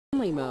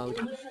Mode.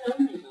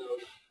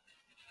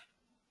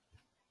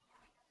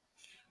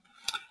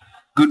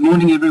 Good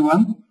morning,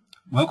 everyone.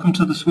 Welcome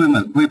to this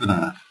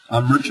webinar.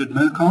 I'm Richard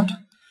Murcott,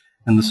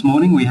 and this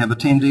morning we have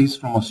attendees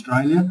from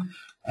Australia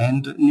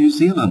and New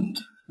Zealand.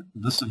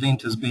 This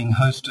event is being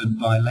hosted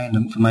by Land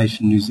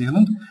Information New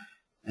Zealand.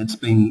 It's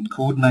been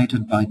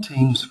coordinated by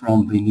teams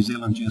from the New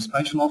Zealand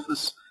Geospatial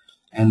Office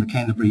and the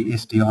Canterbury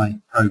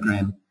SDI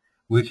program,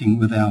 working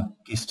with our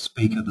guest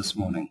speaker this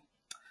morning.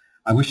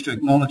 I wish to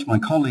acknowledge my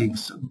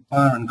colleagues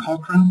Byron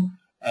Cochrane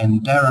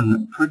and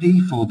Darren Priddy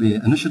for their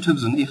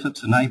initiatives and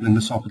efforts enabling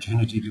this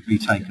opportunity to be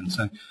taken,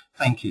 so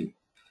thank you.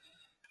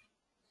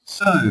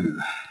 So,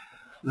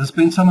 there's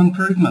been some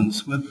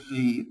improvements with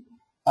the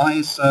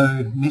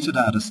ISO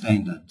Metadata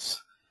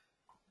Standards.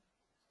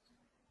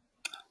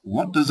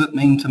 What does it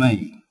mean to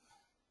me?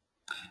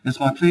 It's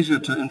my pleasure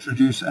to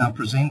introduce our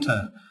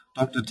presenter,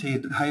 Dr.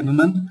 Ted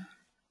Habermann.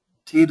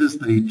 Ted is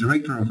the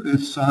Director of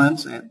Earth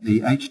Science at the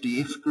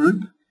HDF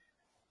Group,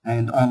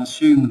 and I'll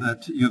assume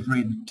that you've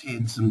read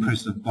Ted's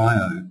impressive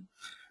bio.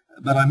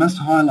 But I must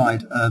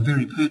highlight a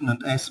very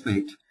pertinent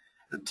aspect.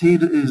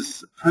 Ted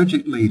is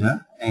project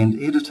leader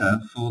and editor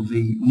for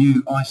the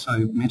new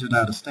ISO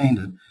Metadata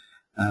Standard,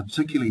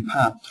 particularly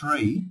Part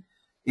 3,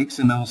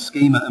 XML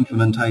schema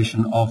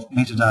implementation of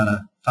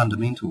metadata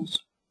fundamentals.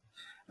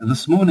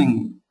 This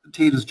morning,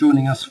 Ted is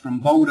joining us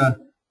from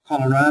Boulder,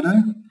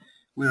 Colorado,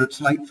 where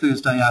it's late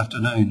Thursday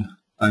afternoon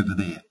over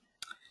there.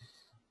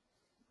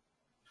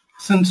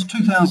 Since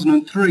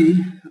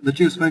 2003, the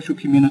geospatial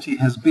community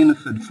has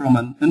benefited from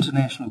an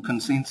international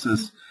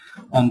consensus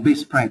on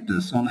best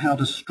practice on how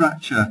to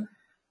structure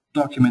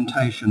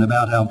documentation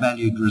about our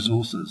valued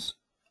resources.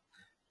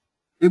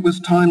 It was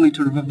timely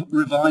to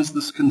revise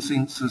this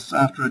consensus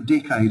after a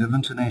decade of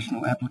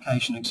international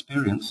application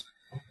experience,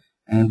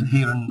 and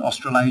here in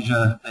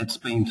Australasia that's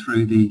been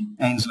through the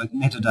ANZLIC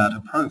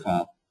metadata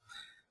profile.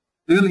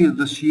 Earlier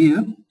this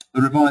year,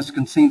 the revised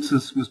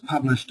consensus was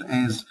published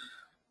as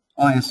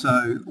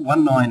ISO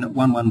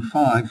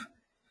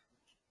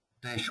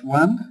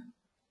 19115-1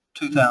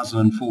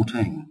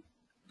 2014,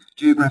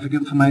 Geographic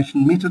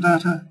Information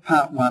Metadata,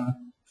 Part 1,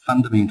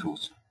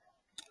 Fundamentals.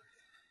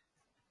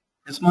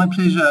 It's my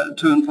pleasure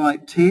to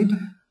invite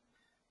Ted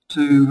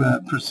to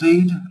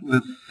proceed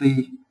with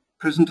the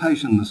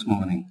presentation this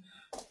morning.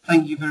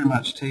 Thank you very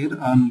much, Ted.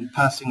 I'm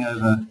passing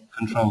over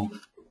control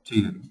to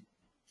you.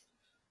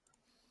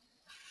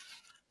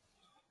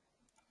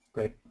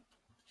 Great.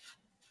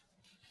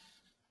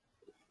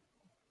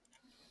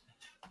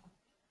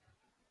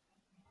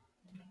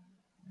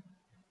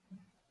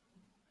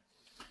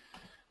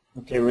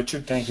 Okay,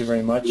 Richard, thank you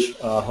very much.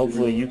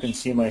 Hopefully you can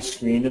see my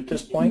screen at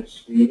this point.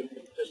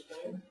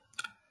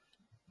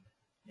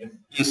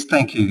 Yes,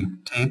 thank you,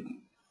 Ted.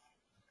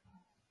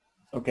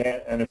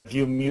 Okay, and if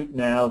you mute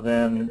now,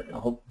 then I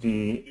hope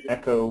the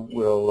echo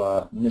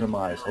will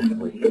minimize,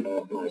 hopefully.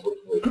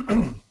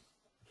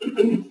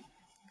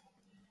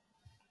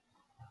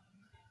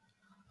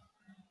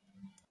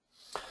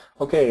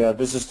 Okay,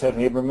 this is Ted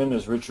Habermann.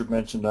 As Richard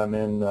mentioned, I'm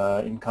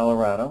in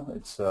Colorado.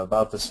 It's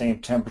about the same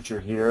temperature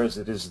here as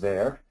it is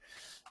there.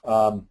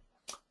 As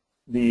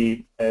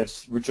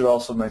Richard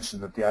also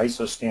mentioned, that the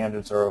ISO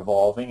standards are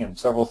evolving and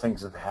several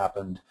things have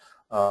happened.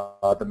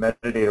 The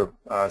metadata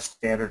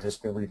standard has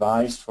been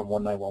revised from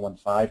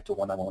 19115 to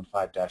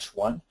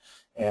 19115-1,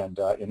 and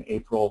in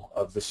April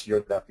of this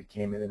year that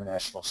became an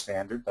international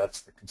standard.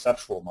 That's the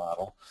conceptual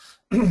model.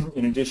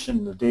 In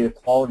addition, the data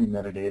quality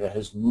metadata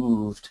has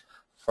moved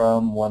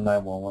from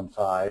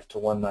 19115 to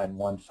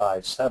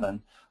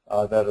 19157.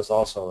 That is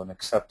also an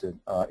accepted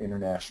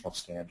international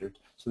standard.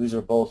 So these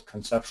are both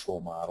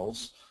conceptual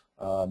models.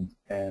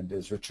 And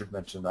as Richard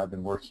mentioned, I've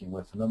been working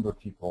with a number of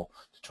people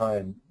to try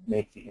and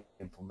make the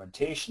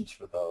implementations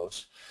for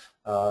those.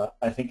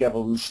 I think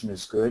evolution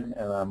is good,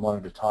 and I'm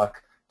wanting to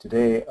talk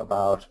today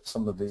about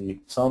some of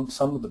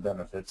the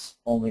benefits,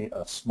 only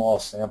a small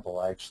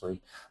sample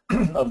actually,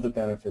 of the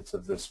benefits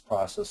of this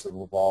process of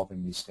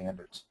evolving these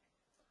standards.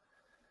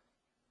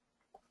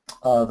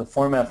 The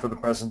format for the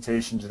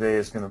presentation today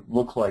is going to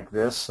look like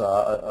this,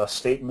 a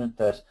statement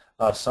that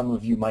some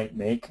of you might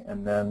make,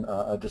 and then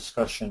a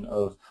discussion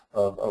or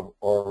a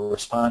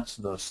response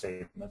to those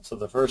statements. So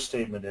the first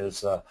statement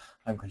is,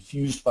 I'm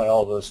confused by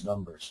all those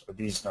numbers, or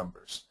these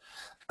numbers.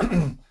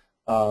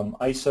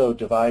 ISO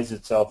divides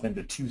itself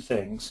into two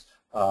things,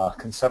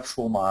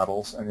 conceptual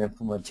models and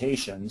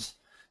implementations.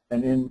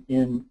 And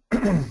in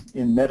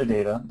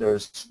metadata,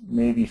 there's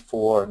maybe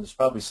four, and there's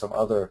probably some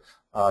other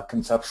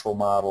conceptual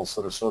models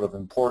that are sort of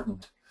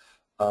important.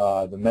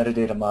 The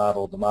metadata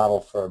model, the model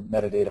for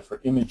metadata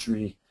for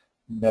imagery,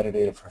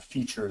 metadata for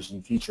features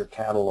and feature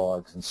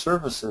catalogs and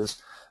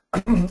services.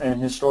 And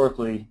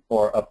historically,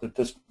 or up at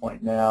this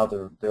point now,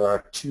 there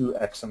are two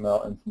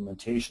XML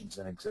implementations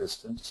in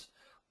existence.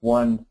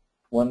 One,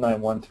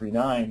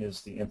 19139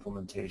 is the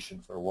implementation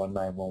for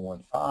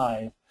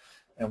 19115,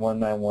 and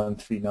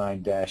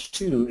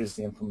 19139-2 is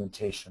the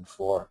implementation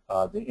for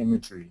the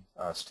imagery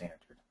standard.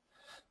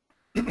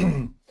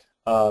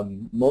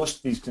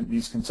 Most of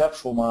these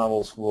conceptual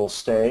models will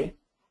stay,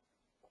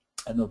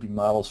 and there'll be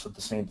models for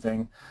the same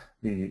thing.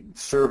 The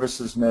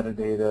services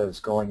metadata is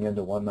going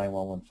into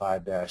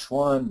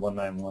 19115-1,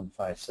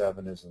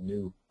 19157 is a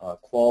new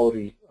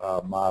quality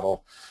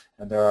model,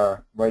 and there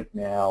are, right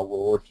now,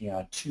 we're working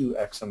on 2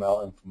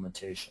 XML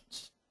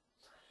implementations.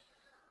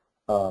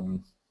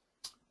 One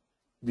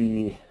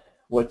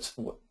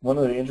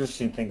of the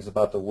interesting things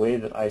about the way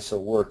that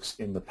ISO works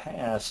in the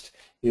past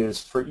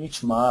is for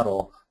each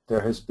model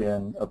there has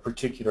been a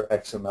particular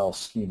XML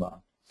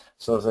schema.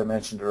 So as I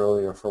mentioned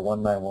earlier, for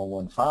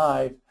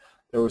 19115,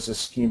 there was a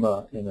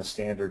schema in a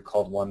standard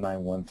called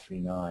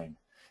 19139.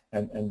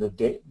 And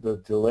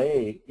the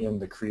delay in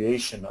the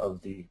creation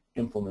of the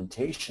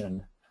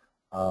implementation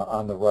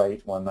on the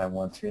right,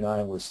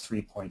 19139, was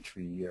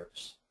 3.3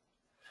 years.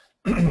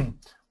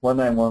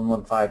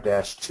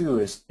 19115-2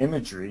 is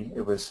imagery.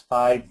 It was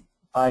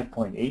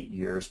 5.8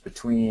 years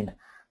between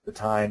the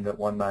time that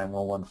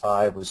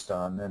 19115 was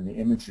done and the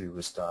imagery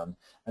was done,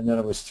 and then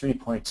it was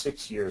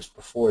 3.6 years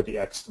before the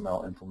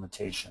XML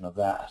implementation of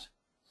that.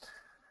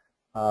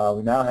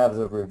 We now have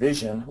the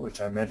revision,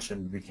 which I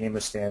mentioned became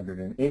a standard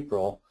in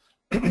April,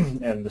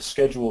 and the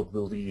scheduled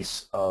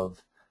release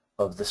of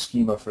the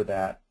schema for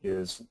that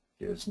is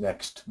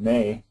next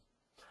May.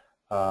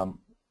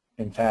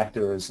 In fact,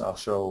 there is, I'll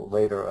show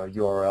later, a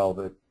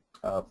URL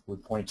that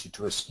would point you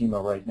to a schema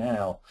right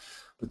now.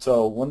 But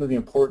so one of the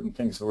important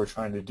things that we're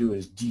trying to do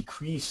is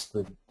decrease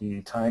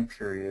the time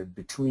period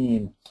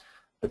between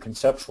the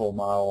conceptual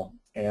model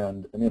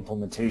and an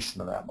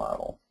implementation of that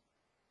model.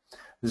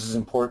 This is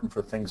important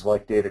for things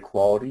like data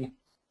quality,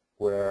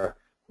 where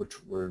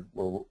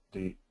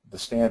the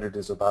standard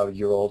is about a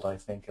year old, I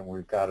think, and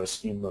we've got a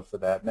schema for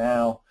that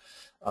now.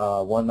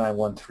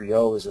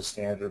 19130 is a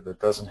standard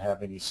that doesn't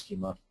have any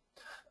schema.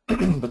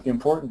 But the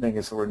important thing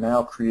is that we're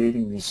now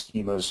creating these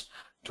schemas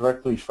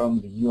directly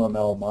from the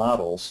UML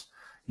models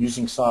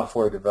using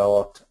software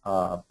developed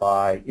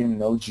in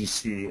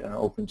OGC, an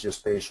Open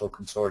Geospatial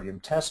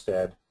Consortium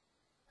testbed.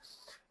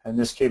 And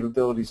this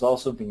capability is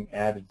also being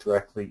added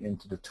directly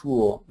into the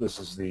tool. This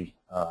is the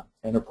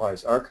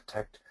Enterprise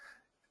Architect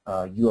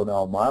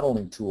UML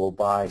modeling tool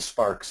by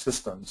Spark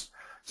Systems.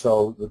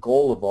 So the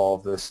goal of all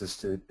of this is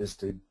to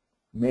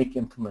make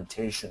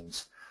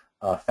implementations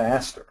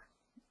faster,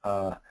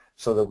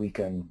 so that we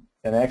can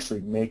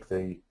actually make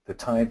the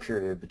time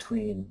period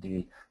between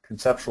the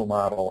conceptual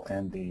model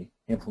and the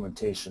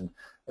implementation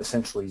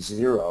essentially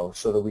zero,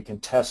 so that we can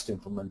test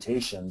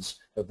implementations,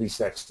 at least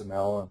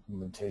XML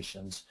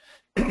implementations,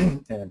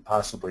 and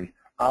possibly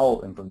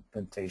OWL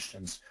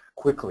implementations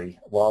quickly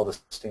while the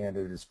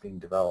standard is being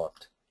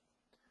developed.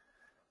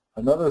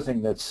 Another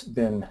thing that's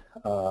been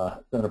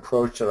an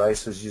approach that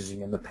ISO is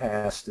using in the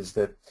past is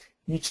that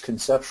each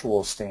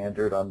conceptual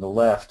standard on the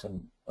left,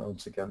 and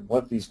once again,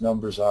 what these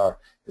numbers are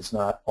is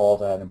not all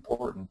that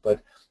important,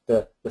 but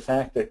the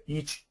fact that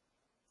each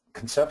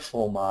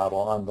conceptual model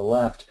on the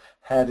left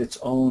had its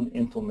own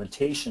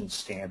implementation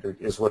standard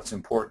is what's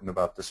important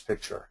about this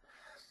picture.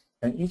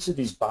 And each of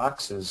these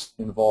boxes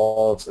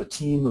involves a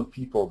team of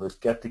people that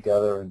get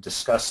together and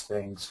discuss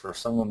things for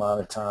some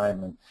amount of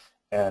time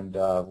and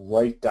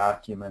write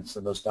documents,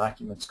 and those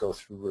documents go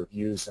through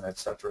reviews and et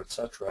cetera, et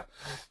cetera.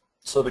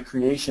 So the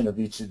creation of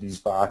each of these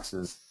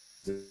boxes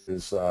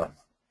is a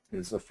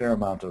fair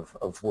amount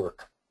of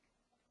work.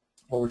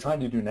 What we're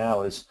trying to do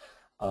now is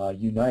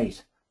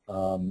unite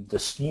the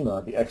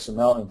schema, the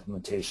XML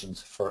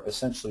implementations for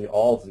essentially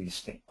all of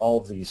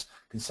these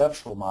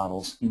conceptual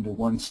models into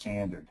one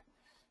standard.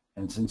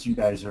 And since you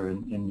guys are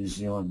in New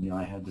Zealand,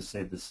 I had to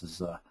say this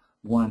is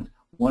one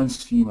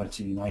schema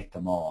to unite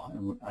them all.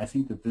 And I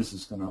think that this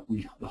is going to,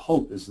 the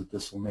hope is that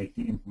this will make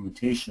the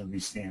implementation of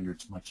these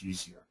standards much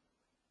easier.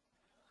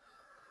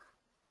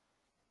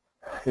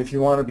 If you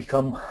want to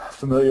become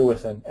familiar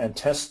with and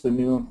test the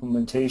new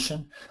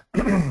implementation,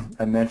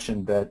 I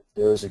mentioned that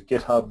there is a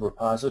GitHub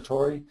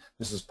repository.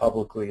 This is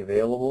publicly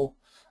available,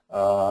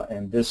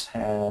 and this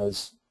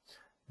has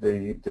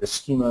the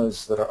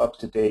schemas that are up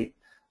to date.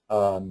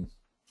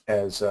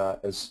 As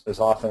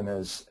often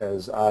as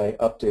I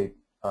update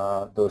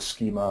those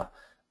schema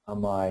on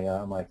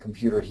my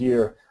computer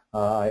here,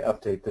 I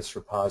update this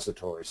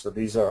repository. So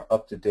these are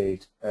up to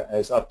date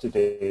as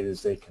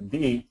they can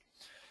be.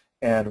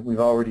 And we've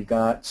already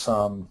got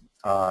some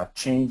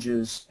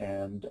changes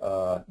and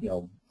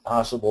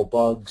possible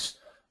bugs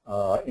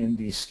in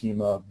the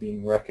schema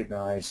being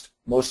recognized,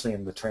 mostly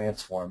in the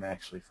transform,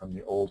 actually, from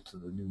the old to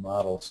the new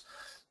models.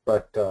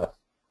 But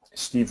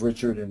Steve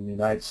Richard in the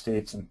United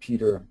States and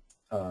Peter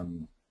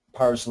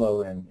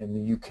Parslow in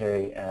the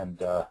UK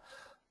and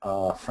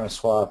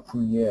Francois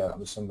Prunier,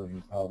 who some of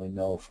you probably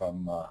know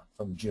from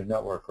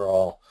GeoNetwork, are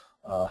all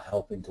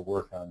helping to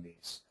work on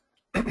these.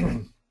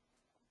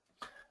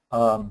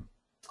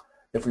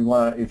 If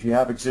you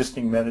have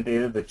existing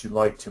metadata that you'd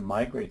like to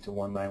migrate to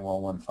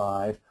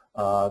 19115,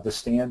 the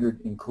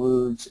standard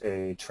includes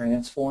a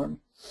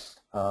transform,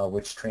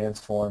 which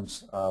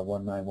transforms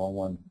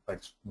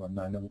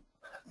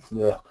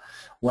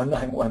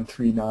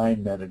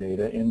 19139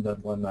 metadata into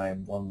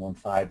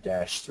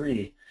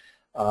 19115-3,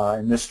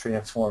 and this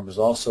transform is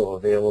also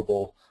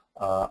available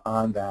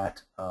on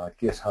that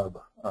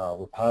GitHub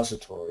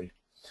repository.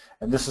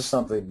 And this is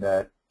something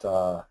that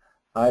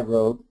I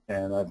wrote,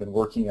 and I've been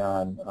working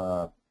on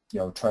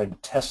trying to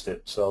test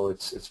it. So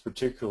it's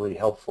particularly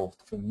helpful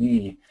for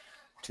me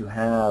to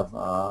have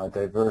a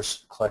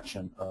diverse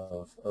collection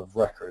of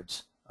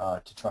records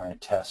to try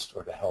and test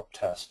or to help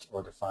test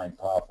or to find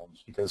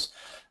problems, because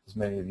as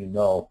many of you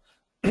know,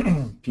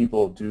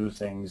 people do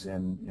things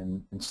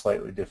in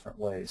slightly different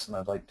ways, and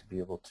I'd like to be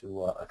able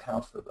to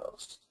account for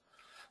those.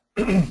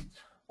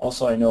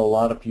 Also, I know a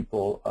lot of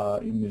people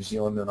in New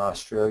Zealand and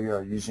Australia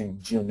are using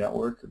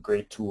GeoNetwork, a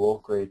great tool,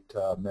 great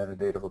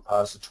metadata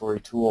repository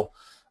tool,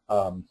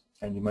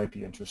 and you might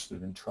be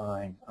interested in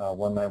trying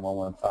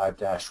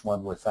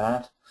 19115-1 with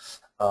that.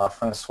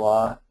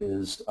 Francois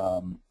is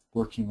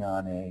working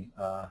on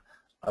a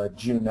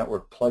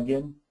GeoNetwork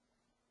plugin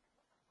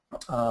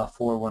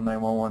for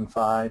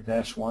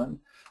 19115-1,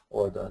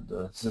 or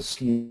the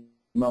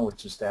schema,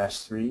 which is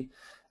 -3.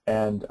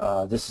 And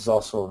this is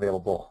also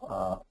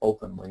available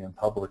openly and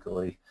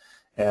publicly.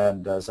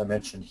 And as I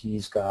mentioned,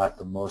 he's got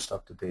the most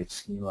up-to-date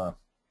schema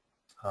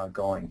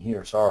going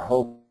here. So our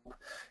hope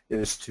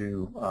is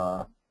to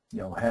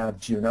have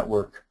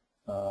GeoNetwork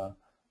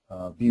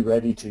be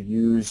ready to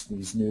use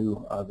these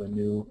the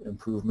new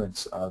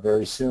improvements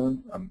very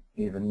soon,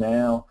 even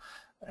now.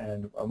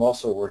 And I've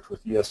also worked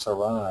with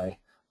ESRI,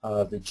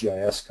 the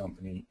GIS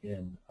company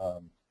in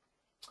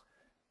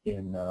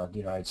the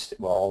United States,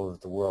 well, all over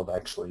the world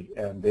actually,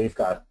 and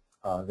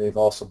they've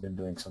also been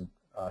doing some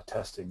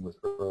testing with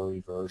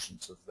early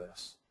versions of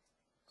this.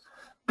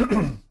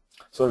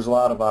 So there's a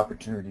lot of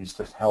opportunities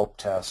to help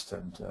test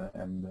and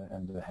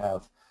to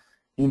have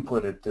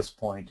input at this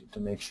point to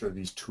make sure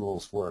these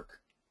tools work.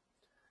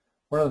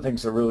 One of the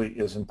things that really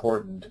is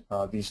important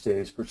these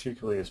days,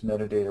 particularly as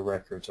metadata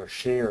records are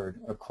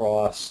shared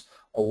across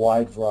a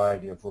wide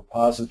variety of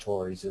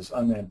repositories, is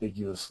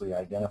unambiguously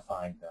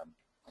identifying them.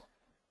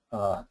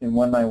 In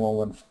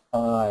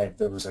 19115,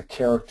 there was a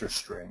character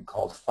string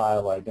called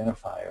file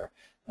identifier,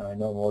 and I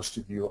know most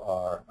of you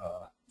are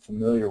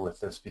familiar with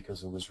this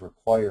because it was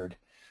required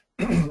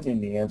in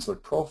the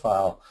ANSLIC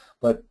profile,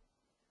 but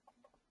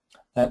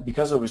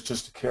because it was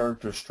just a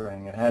character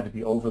string, it had to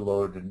be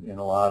overloaded in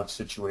a lot of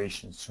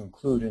situations to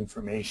include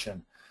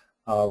information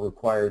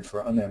required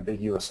for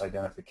unambiguous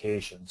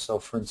identification. So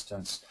for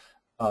instance,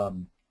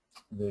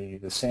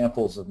 the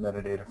samples of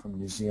metadata from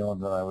New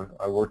Zealand that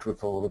I worked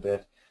with a little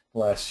bit the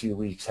last few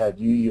weeks had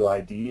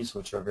UUIDs,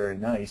 which are very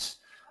nice.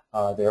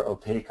 They're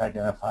opaque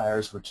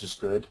identifiers, which is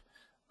good.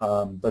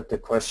 But the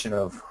question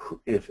of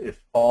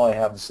if all I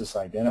have is this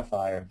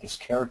identifier, this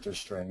character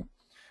string,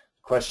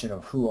 the question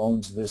of who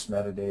owns this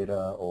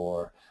metadata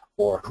or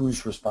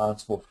who's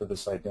responsible for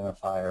this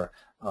identifier,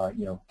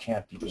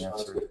 can't be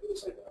answered.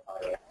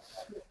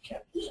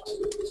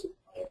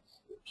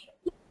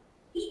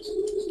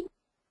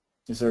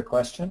 Is there a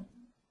question?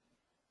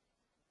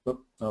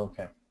 Oop,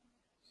 okay.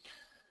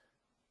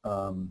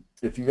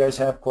 If you guys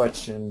have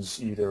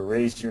questions, either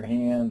raise your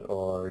hand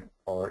or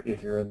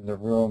if you're in the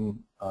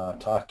room,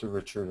 talk to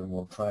Richard and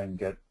we'll try and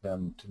get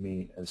them to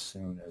me as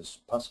soon as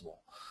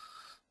possible.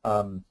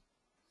 In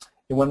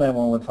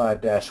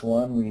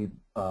 19115-1, we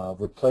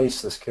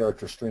replaced this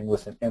character string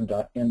with an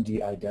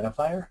MD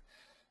identifier,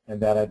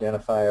 and that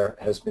identifier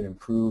has been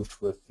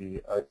improved with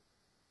the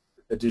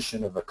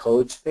addition of a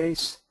code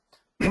space.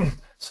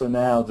 So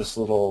now this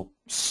little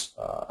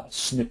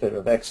snippet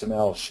of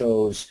XML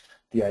shows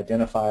the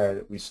identifier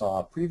that we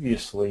saw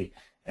previously,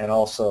 and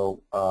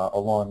also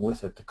along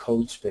with it the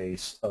code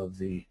space of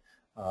the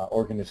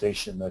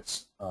organization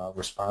that's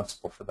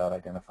responsible for that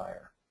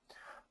identifier.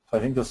 So I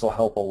think this will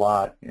help a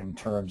lot in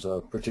terms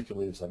of,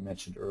 particularly as I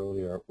mentioned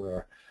earlier,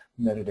 where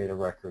metadata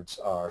records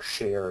are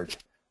shared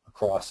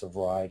across a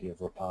variety of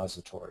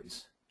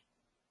repositories.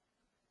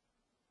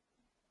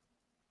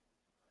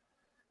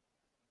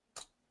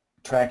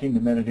 Tracking the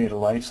metadata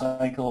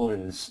lifecycle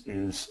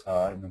is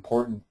an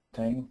important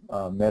thing.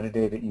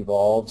 Metadata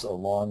evolves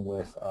along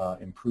with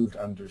improved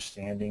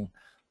understanding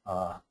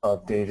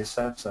of data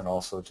sets and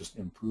also just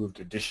improved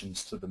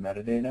additions to the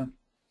metadata.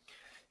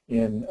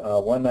 In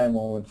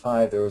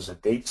 19115, there was a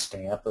date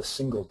stamp, a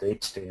single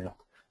date stamp,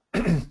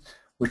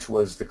 which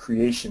was the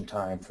creation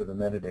time for the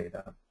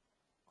metadata.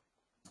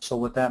 So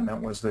what that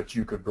meant was that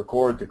you could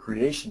record the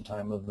creation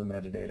time of the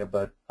metadata,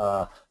 but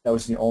that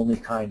was the only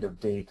kind of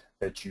date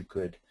that you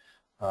could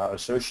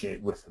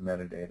associate with the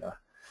metadata.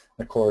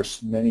 Of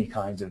course, many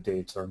kinds of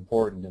dates are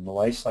important in the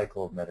life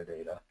cycle of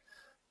metadata.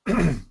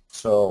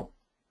 So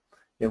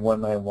in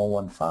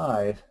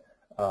 19115,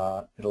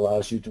 it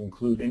allows you to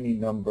include any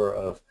number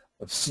of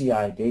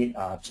CI date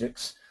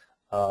objects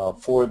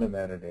for the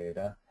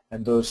metadata,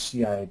 and those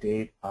CI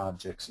date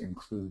objects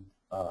include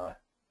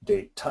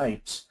date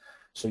types,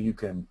 so you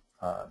can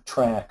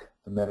track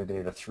the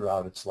metadata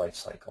throughout its life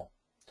cycle.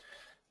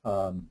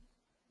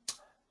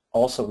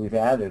 Also, we've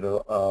added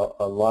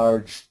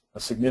a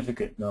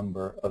significant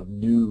number of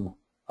new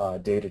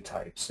data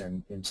types,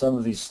 and in some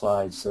of these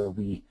slides there will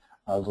be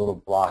little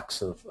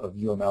blocks of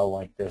UML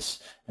like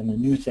this, and the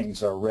new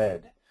things are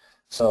red.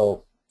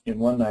 So in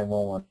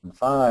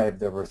 19115,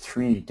 there were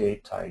 3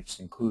 date types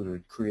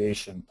included: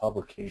 creation,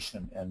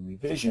 publication, and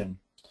revision.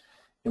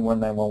 In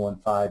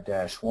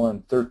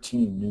 19115-1,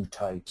 13 new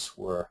types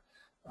were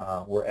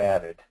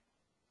added.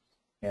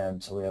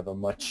 And so we have a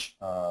much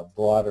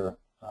broader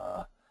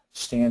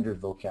standard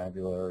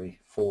vocabulary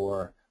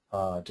for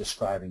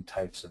describing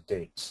types of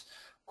dates.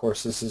 Of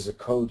course, this is a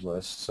code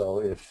list, so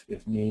if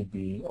need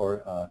be,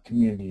 or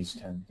communities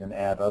can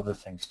add other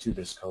things to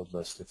this code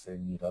list if they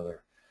need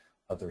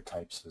other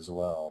types as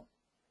well.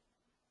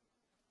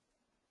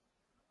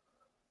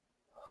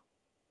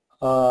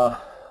 I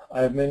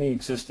have many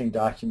existing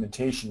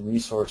documentation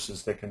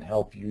resources that can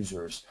help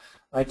users.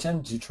 I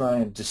tend to try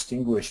and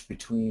distinguish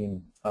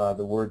between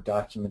the word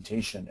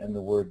documentation and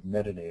the word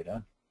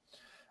metadata.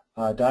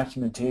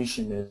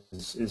 Documentation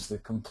is the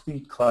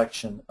complete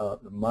collection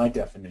of, my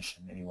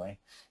definition anyway,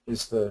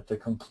 is the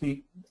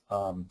complete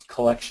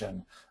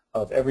collection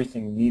of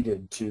everything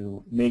needed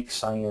to make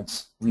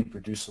science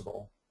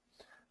reproducible.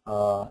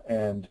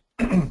 And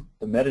the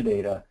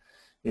metadata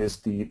is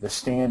the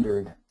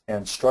standard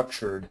and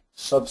structured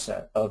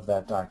subset of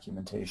that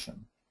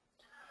documentation.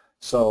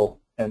 So,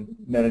 and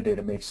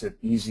metadata makes it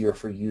easier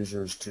for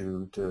users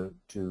to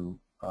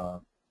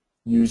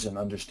use and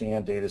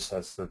understand data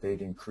sets that they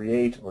didn't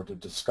create, or to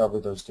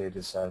discover those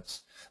data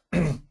sets.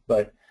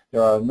 But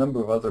there are a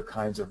number of other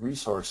kinds of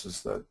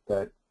resources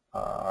that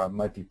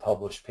might be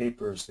published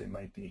papers, they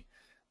might be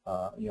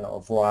a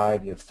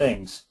variety of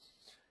things.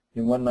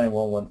 In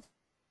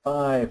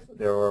 19115,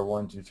 there are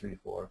 1, 2, 3,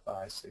 4,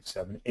 5, 6,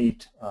 7,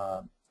 8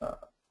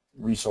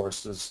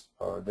 resources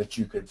that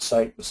you could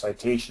cite with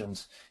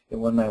citations. In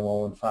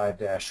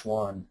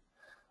 19115-1,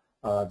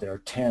 there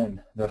are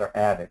 10 that are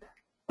added.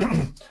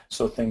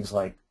 So things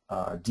like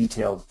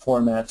detailed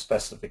format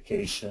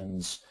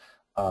specifications,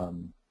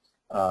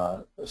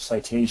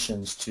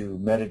 citations to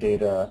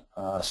metadata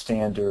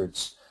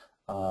standards,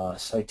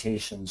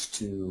 citations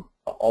to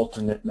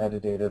alternate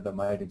metadata that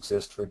might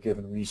exist for a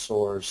given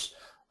resource,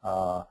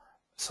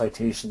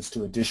 citations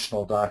to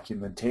additional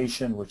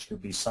documentation, which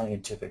could be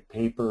scientific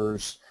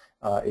papers,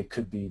 it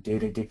could be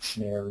data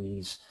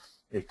dictionaries,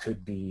 it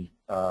could be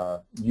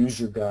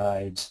user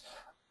guides,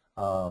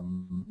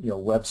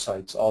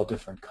 websites, all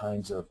different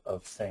kinds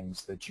of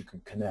things that you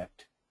can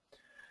connect.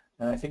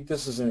 And I think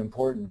this is an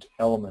important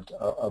element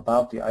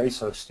about the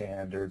ISO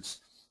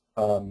standards.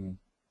 In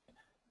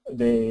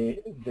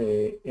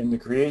the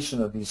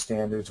creation of these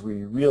standards,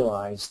 we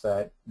realize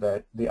that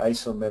the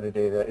ISO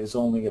metadata is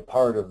only a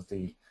part of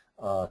the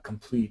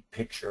complete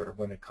picture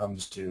when it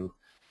comes to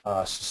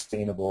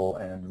sustainable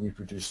and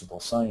reproducible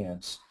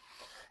science.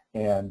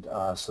 And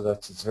so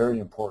it's very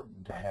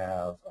important to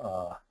have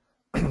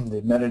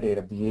the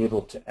metadata be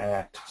able to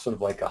act sort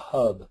of like a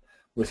hub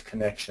with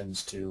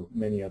connections to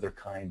many other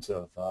kinds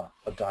of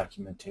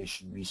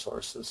documentation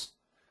resources.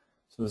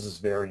 So this is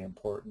very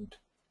important.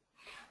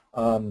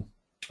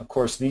 Of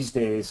course, these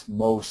days,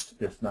 most,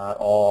 if not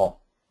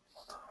all,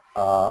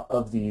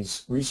 of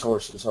these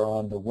resources are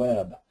on the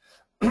web.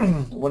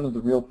 One of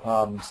the real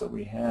problems that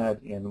we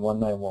had in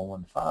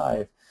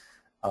 19115,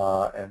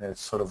 and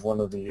it's sort of one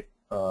of the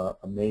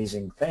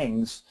amazing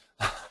things,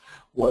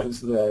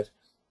 was that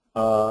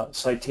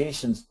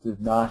citations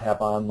did not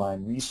have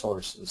online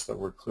resources that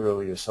were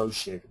clearly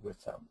associated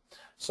with them.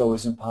 So it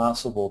was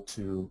impossible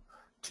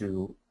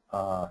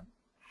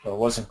it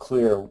wasn't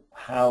clear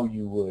how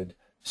you would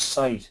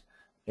cite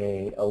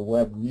a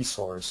web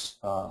resource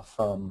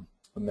from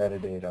the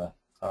metadata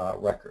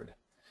record.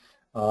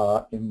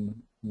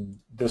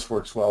 This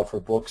works well for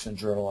books and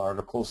journal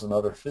articles and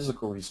other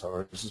physical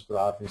resources, but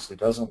obviously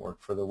doesn't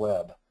work for the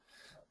web.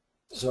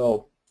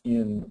 So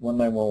in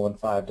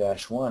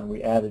 19115-1,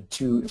 we added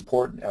 2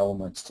 important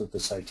elements to the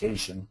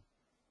citation.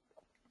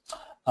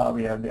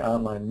 We have the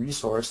online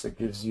resource that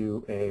gives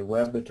you a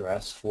web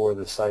address for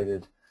the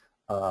cited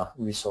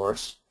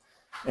resource,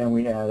 and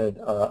we added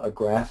a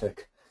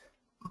graphic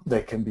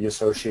that can be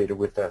associated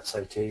with that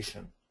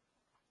citation.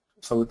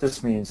 So what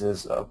this means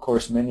is, of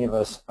course, many of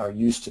us are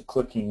used to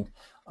clicking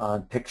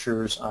on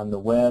pictures on the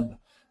web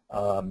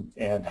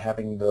and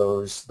having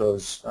those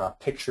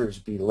pictures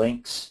be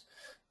links.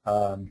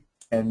 And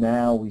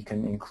now we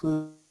can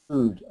include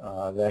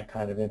that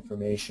kind of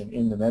information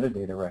in the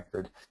metadata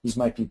record. These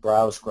might be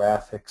browse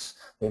graphics,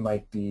 they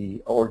might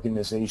be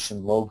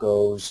organization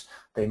logos,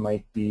 they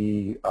might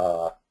be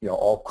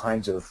all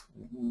kinds of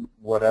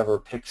whatever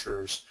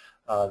pictures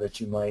that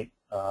you might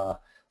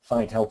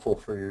find helpful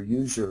for your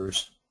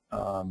users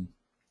in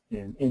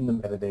the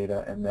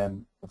metadata. And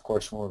then, of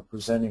course, when we're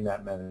presenting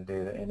that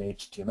metadata in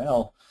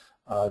HTML,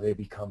 they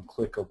become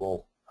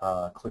clickable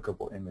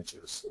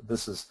images.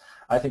 This is,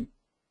 I think,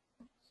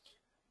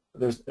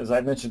 as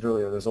I mentioned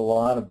earlier, there's a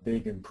lot of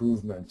big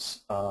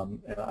improvements,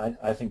 and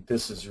I think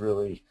this is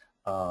really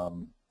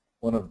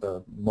one of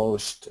the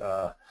most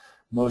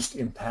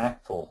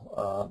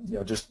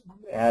impactful. Just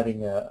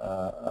adding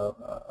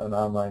an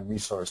online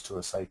resource to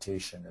a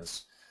citation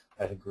is,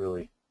 I think,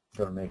 really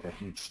going to make a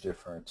huge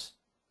difference.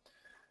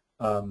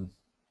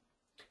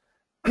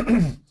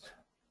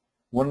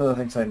 One of the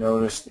things I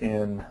noticed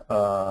in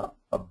a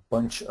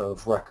bunch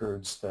of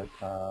records that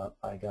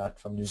I got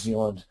from New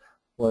Zealand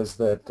was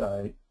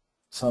that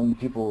some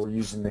people were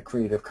using the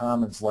Creative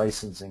Commons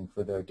licensing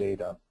for their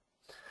data.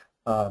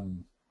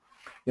 In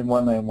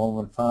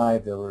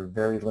 19115, there were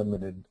very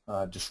limited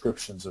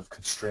descriptions of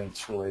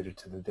constraints related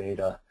to the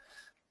data,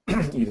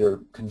 either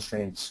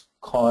constraints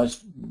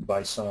caused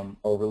by some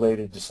or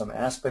related to some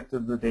aspect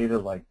of the data,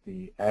 like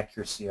the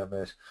accuracy of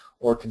it,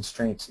 or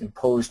constraints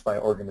imposed by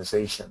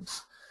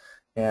organizations.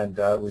 And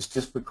it was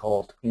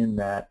difficult in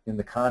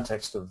the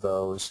context of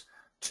those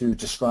to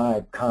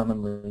describe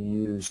commonly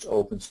used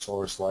open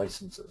source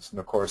licenses. And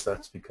of course,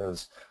 that's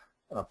because,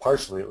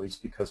 partially at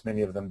least, because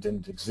many of them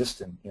didn't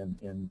exist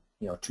in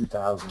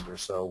 2000 or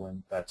so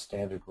when that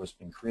standard was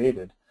being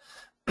created.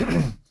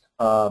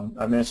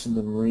 I mentioned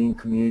the marine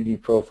community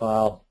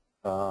profile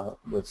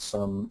with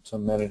some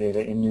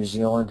metadata in New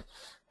Zealand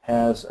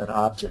has an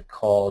object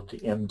called the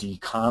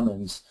MD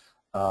Commons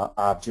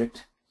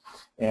object,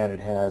 and it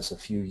has a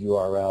few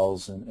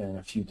URLs and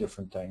a few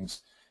different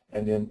things.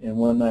 And in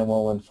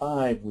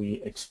 19115,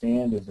 we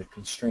expanded the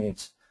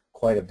constraints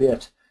quite a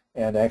bit,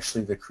 and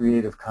actually the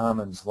Creative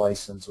Commons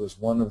license was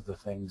one of the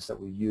things that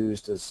we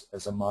used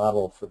as a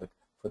model for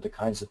the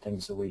kinds of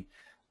things that we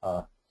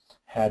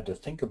had to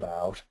think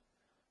about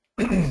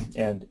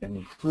and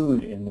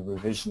include in the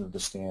revision of the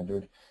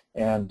standard.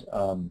 And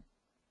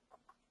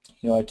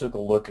I took a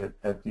look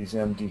at these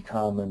MD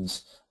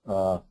Commons,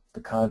 the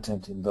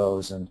content in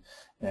those, and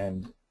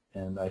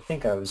I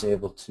think I was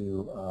able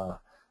to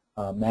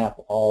map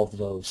all of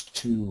those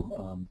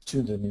to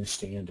the new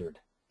standard.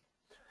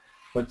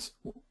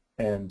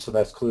 And so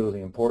that's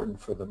clearly important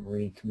for the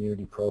marine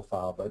community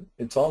profile, but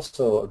it's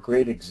also a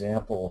great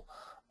example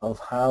of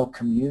how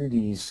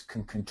communities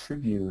can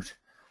contribute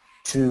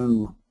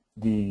to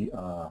the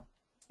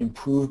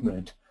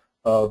improvement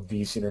of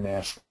these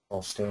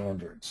international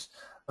standards.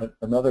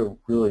 Another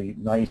really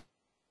nice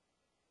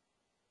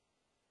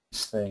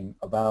thing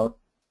about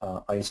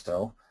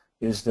ISO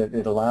is that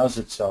it allows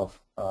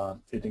itself,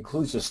 it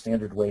includes a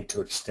standard way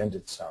to extend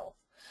itself.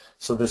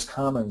 So this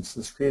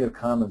Creative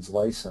Commons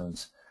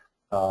license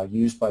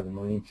used by the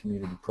marine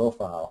community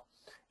profile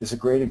is a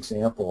great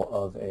example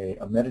of a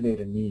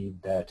metadata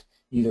need that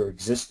either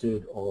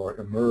existed or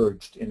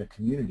emerged in a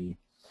community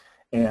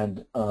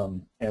and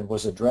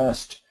was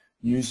addressed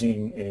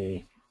using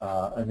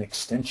an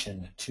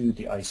extension to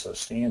the ISO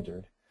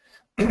standard.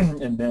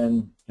 And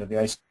then the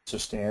ISO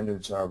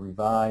standards are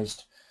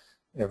revised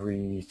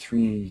every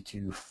 3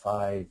 to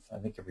 5, I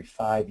think every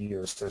 5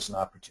 years there's an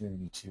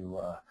opportunity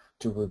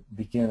to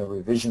begin a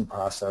revision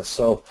process.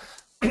 So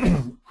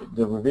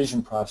the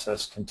revision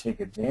process can take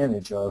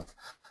advantage of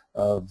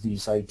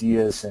these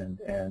ideas and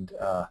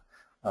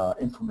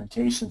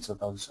implementations of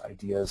those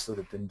ideas that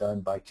have been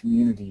done by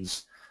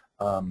communities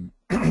and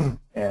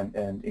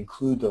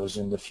include those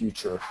in the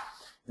future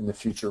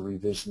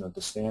revision of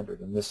the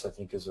standard. And this, I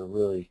think, is a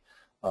really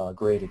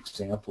great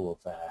example of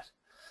that.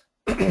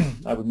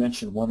 I would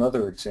mention one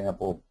other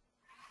example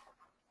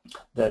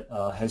that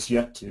has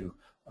yet to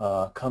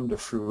come to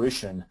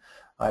fruition.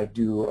 I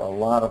do a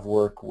lot of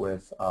work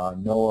with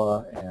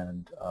NOAA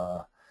and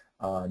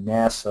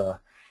NASA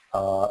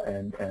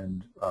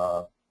and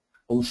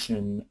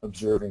ocean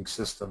observing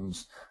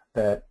systems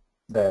that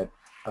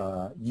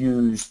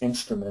use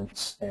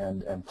instruments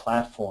and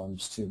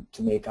platforms to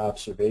make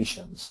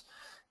observations.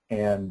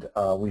 And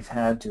we've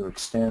had to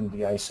extend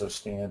the ISO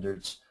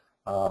standards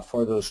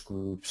for those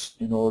groups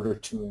in order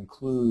to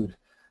include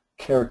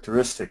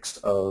characteristics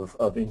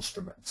of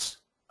instruments.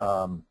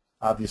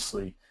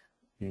 Obviously,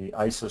 the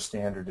ISO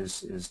standard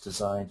is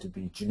designed to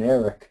be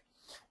generic,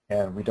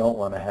 and we don't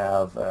want to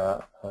have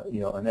an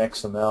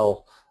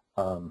XML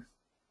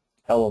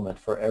element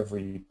for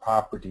every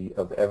property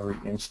of every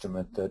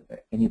instrument that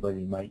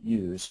anybody might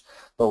use,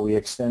 but we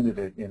extended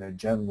it in a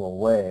general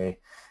way,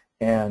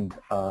 and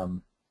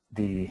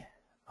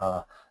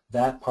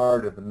that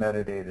part of the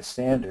metadata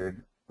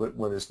standard,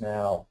 what is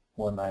now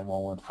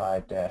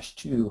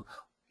 19115-2,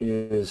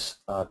 is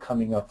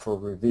coming up for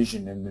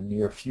revision in the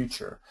near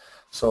future.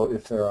 So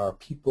if there are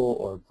people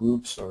or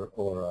groups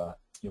or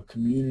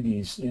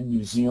communities in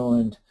New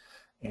Zealand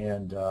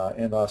and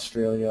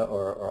Australia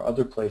or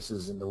other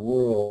places in the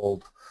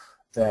world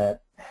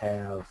that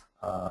have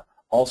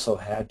also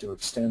had to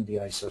extend the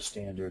ISO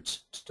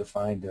standards to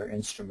define their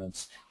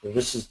instruments,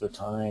 this is the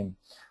time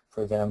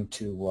for them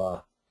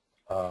to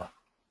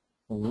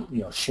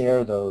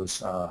share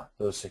those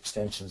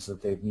extensions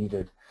that they've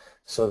needed,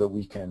 so that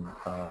we can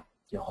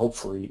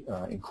hopefully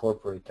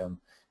incorporate them,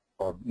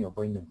 or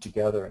bring them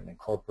together and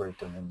incorporate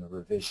them in the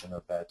revision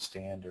of that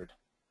standard.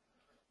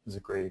 This is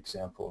a great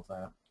example of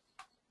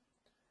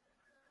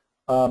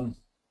that.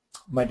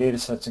 My data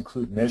sets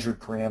include measured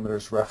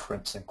parameters,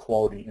 reference, and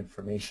quality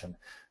information.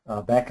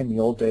 Back in the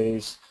old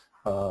days,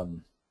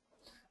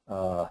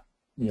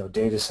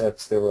 data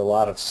sets, there were a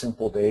lot of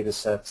simple data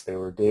sets. There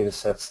were data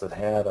sets that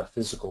had a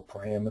physical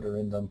parameter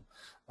in them,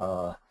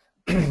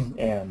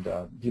 and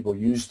people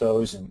used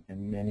those, and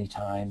many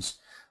times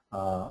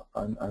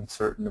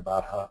uncertain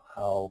about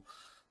how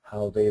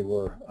how they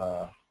were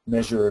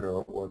measured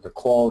or the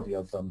quality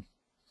of them.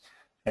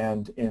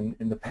 And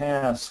in the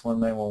past,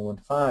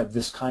 19115,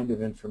 this kind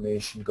of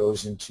information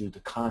goes into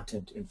the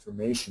content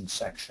information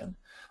section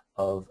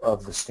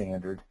of the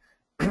standard.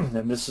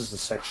 And this is the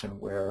section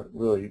where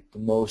really the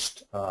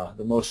most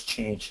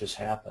change has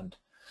happened.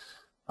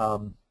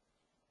 One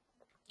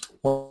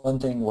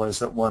thing was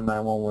that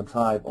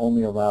 19115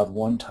 only allowed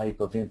one type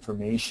of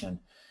information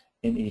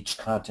in each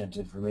content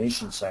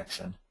information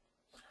section.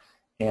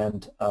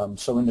 And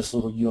so in this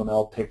little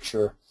UML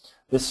picture,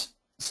 this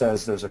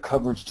says there's a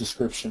coverage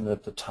description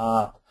at the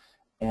top,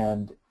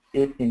 and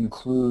it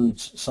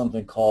includes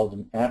something called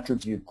an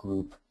attribute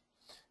group,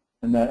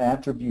 and that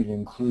attribute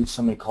includes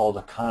something called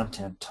a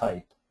content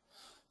type.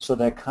 So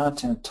that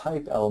content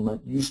type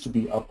element used to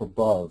be up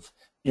above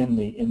in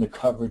the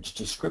coverage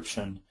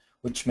description,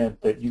 which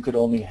meant that you could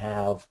only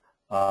have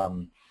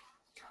one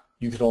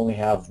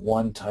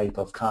type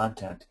of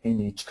content in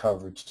each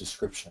coverage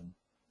description.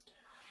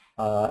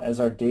 As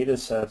our data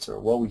sets, or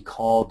what we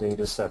call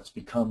data sets,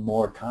 become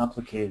more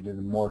complicated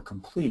and more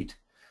complete,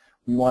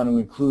 we want to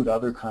include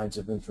other kinds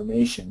of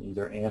information,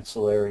 either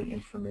ancillary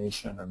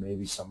information or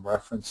maybe some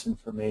reference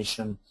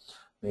information,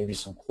 maybe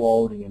some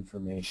quality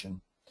information.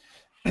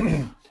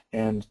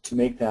 And to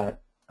make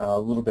that a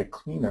little bit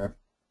cleaner,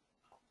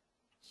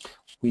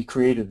 we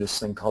created this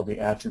thing called the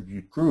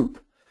attribute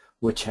group,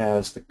 which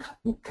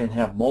can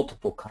have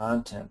multiple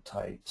content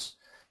types.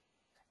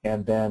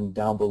 And then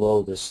down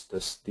below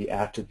the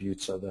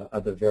attributes are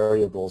the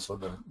variables or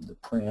the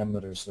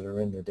parameters that are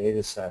in the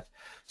data set.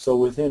 So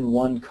within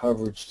one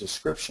coverage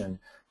description,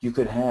 you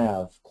could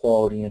have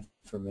quality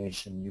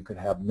information, you could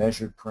have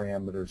measured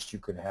parameters, you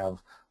could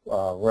have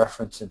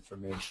reference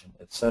information,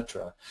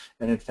 etc.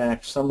 And in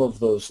fact, some of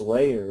those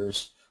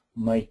layers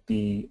might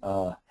be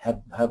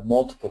have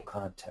multiple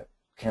content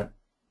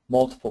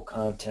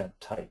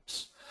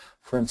types.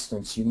 For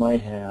instance, you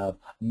might have a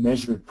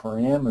measured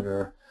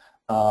parameter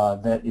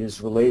that is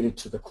related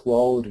to the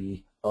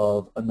quality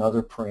of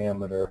another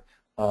parameter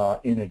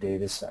in a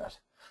data set.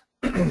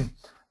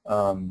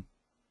 A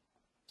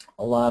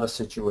lot of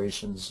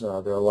situations, there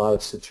are a lot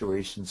of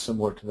situations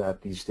similar to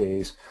that these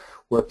days,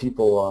 where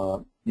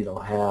people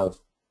have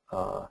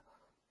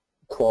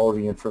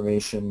quality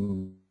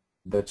information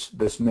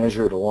that's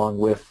measured along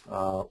with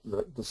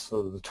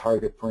the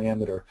target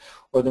parameter,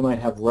 or they might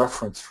have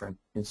reference for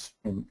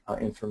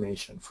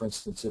information. For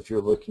instance, if you're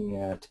looking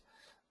at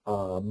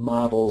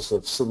models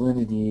of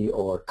salinity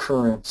or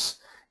currents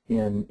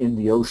in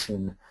the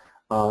ocean,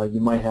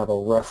 you might have a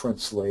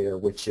reference layer,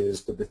 which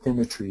is the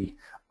bathymetry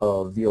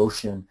of the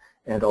ocean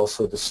and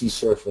also the sea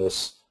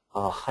surface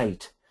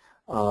height,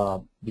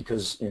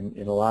 because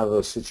in a lot of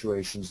those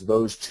situations,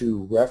 those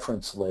two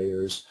reference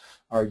layers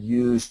are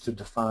used to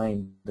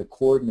define the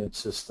coordinate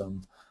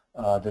system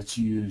that's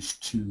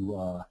used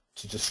to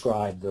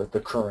describe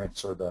the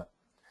currents or the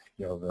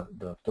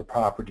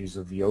properties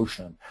of the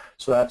ocean.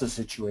 So that's a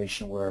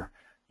situation where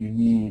you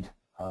need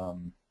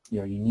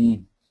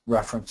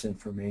reference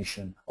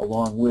information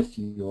along with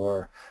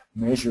your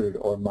measured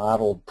or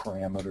modeled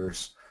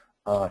parameters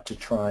to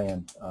try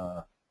and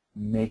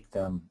make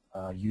them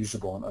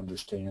usable and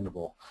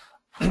understandable.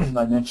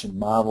 I mentioned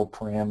model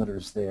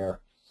parameters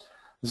there.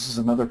 This is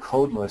another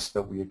code list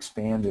that we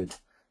expanded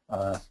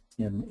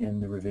in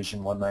the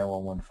revision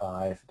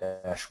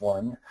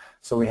 19115-1.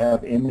 So we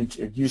have image.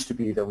 It used to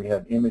be that we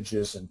had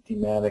images and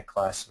thematic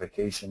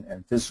classification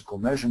and physical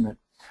measurement.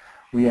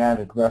 We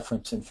added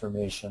reference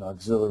information,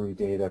 auxiliary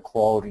data,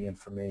 quality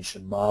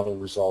information, model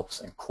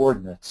results, and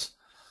coordinates.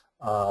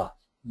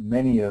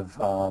 Many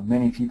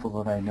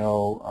people that I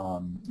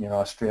know in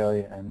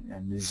Australia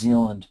and New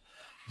Zealand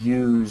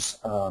use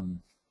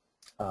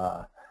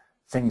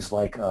things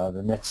like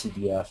the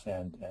NetCDF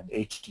and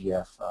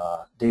HDF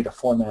data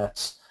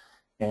formats,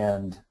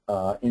 and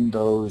in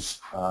those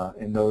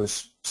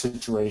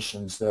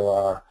situations there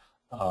are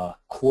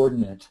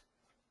coordinate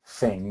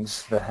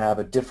things that have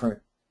a different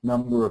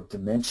number of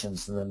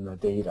dimensions than the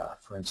data.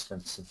 For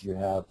instance, if you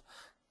have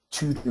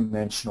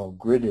two-dimensional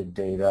gridded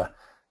data,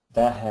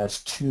 that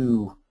has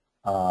two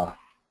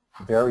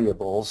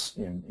variables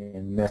in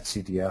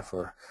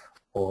NetCDF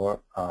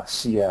or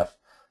CF,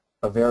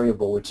 a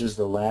variable which is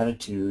the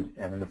latitude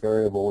and a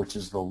variable which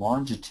is the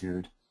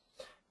longitude.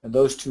 And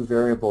those two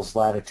variables,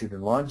 latitude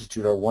and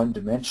longitude, are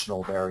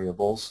one-dimensional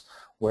variables,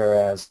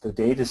 whereas the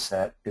data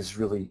set is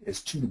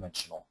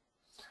two-dimensional.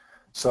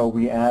 So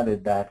we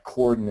added that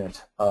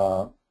coordinate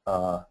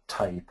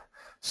type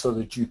so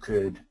that you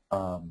could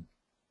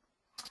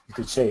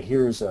say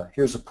here's a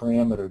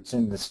parameter, it's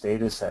in this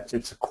data set,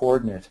 it's a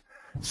coordinate,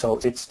 so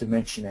its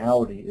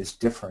dimensionality is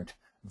different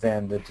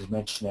than the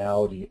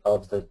dimensionality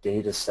of the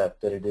data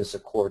set that it is a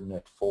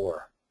coordinate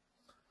for.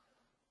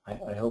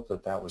 I hope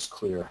that was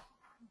clear.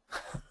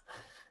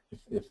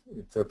 If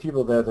there are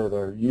people there that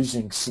are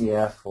using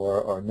CF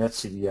or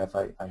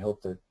NetCDF, I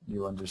hope that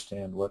you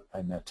understand what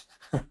I meant.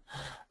 We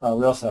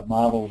also have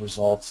model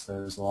results.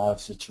 There's a lot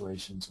of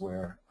situations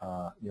where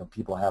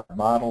people have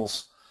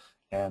models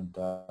and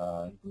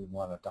we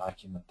want to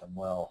document them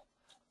well.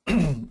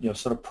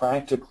 sort of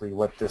practically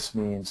what this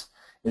means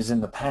is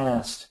in the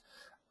past,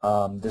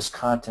 this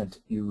content,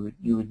 you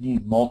would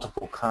need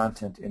multiple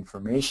content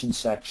information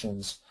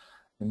sections.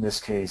 In this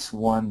case,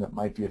 one that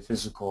might be a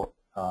physical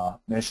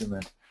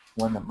measurement,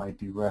 one that might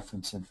be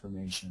reference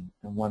information,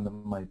 and one that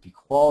might be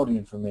quality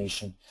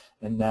information.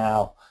 And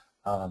now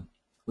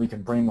we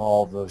can bring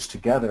all of those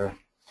together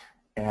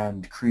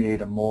and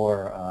create a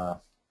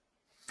more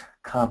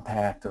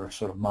compact or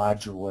sort of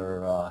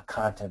modular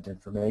content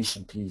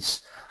information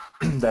piece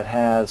that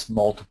has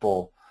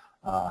multiple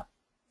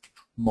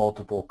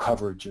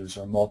coverages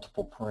or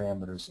multiple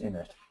parameters in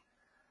it.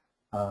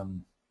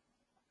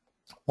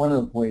 One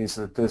of the ways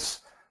that this,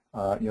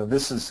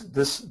 this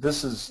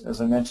is,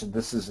 as I mentioned,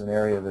 this is an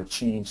area that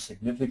changed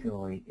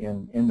significantly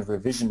in the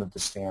revision of the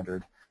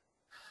standard.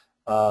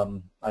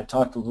 I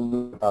talked a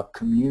little bit about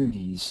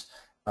communities.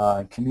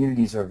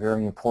 Communities are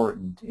very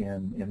important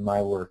in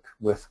my work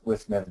with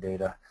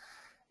metadata.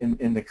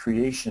 In the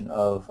creation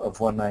of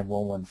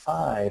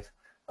 19115,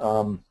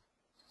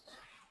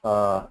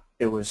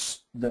 it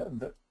was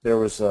there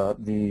was a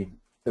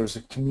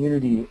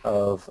community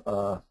of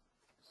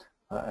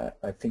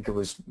I think it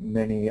was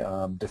many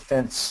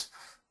defense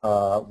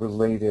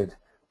related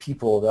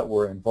people that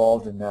were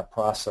involved in that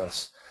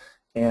process,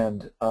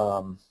 and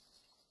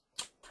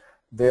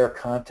their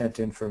content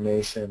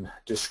information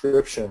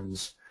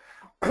descriptions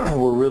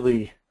were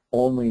really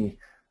only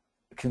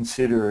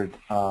considered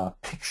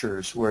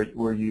pictures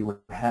where you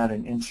had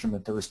an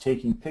instrument that was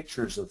taking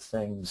pictures of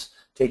things,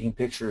 taking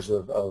pictures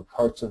of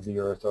parts of the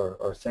Earth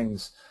or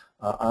things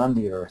on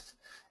the Earth.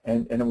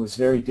 And it was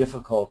very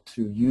difficult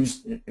to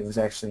use, it was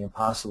actually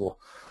impossible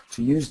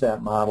to use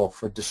that model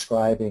for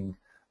describing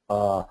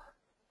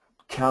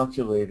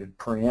calculated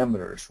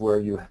parameters where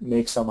you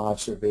make some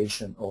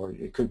observation, or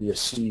it could be a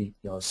sea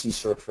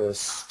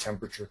surface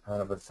temperature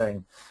kind of a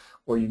thing,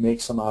 where you make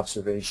some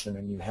observation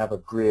and you have a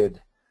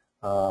grid.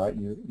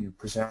 You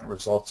present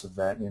results of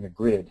that in a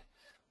grid.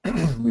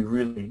 We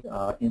really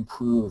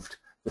improved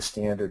the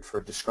standard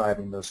for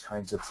describing those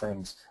kinds of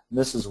things. And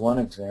this is one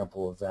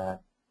example of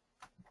that.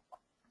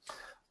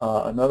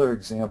 Another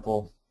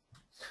example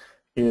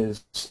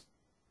is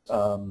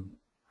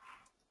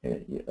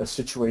a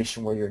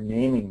situation where you're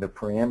naming the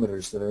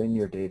parameters that are in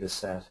your data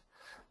set.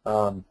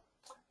 And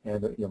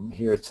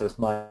here it says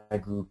my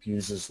group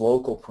uses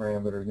local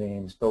parameter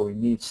names, but we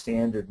need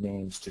standard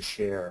names to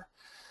share.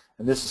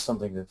 And this is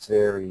something that's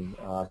very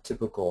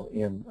typical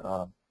in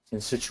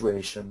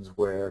situations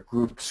where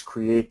groups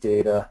create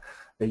data,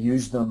 they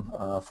use them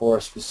for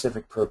a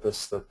specific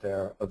purpose that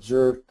they're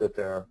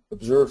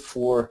observed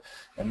for,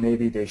 and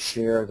maybe they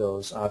share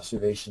those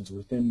observations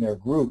within their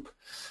group.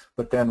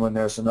 But then when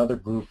there's another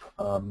group,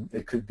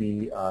 it could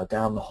be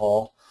down the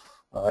hall,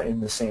 in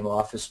the same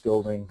office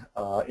building,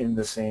 in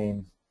the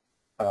same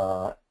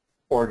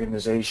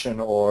organization,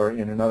 or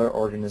in another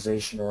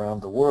organization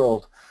around the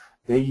world,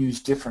 they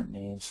use different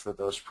names for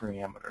those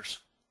parameters.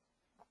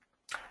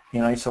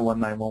 In ISO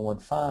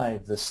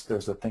 19115,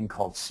 there's a thing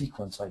called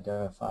sequence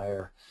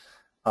identifier,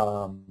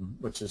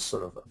 which is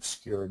sort of an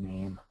obscure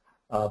name,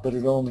 but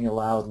it only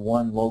allowed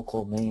one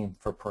local name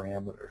for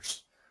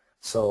parameters.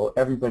 So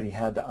everybody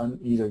had to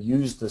either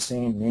use the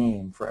same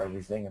name for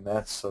everything, and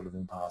that's sort of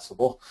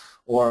impossible,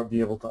 or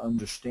be able to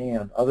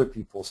understand other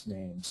people's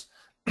names.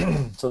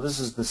 So this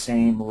is the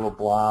same little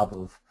blob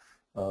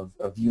of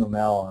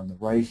UML on the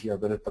right here,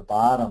 but at the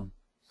bottom,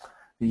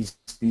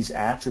 these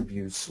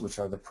attributes, which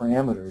are the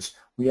parameters,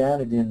 we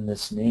added in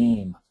this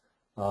name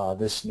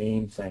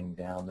thing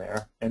down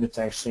there, and it's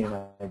actually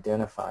an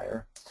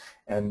identifier.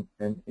 And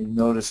you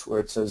notice where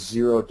it says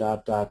 0 ...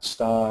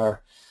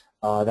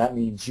 that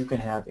means you can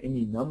have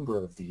any number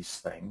of these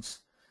things.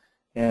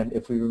 And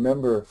if we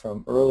remember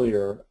from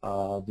earlier,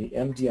 the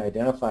MD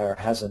identifier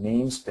has a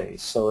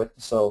namespace,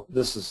 so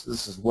this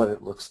is what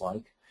it looks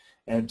like.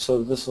 And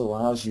so this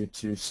allows you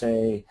to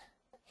say,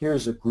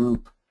 here's a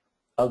group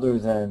other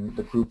than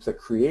the group that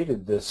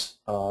created this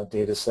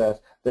data set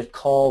that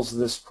calls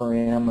this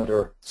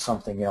parameter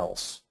something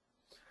else.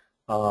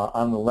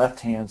 On the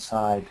left-hand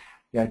side,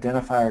 the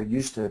identifier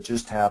used to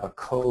just have a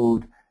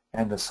code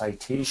and a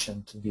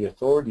citation to the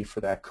authority for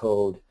that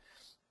code,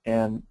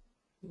 and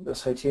the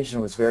citation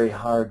was very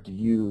hard to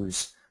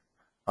use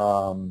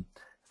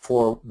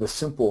for the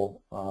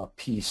simple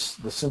piece,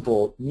 the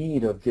simple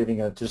need of giving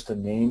just a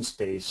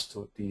namespace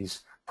to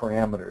these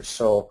parameters.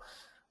 So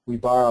we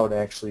borrowed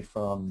actually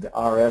from the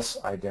RS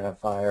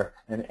identifier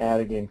and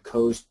added in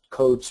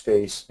code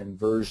space and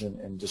version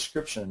and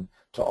description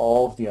to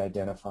all of the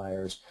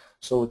identifiers.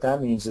 So what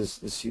that means is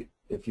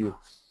if you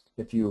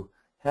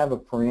have a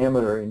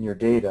parameter in your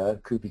data,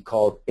 it could be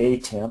called a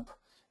temp,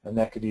 and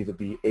that could either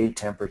be a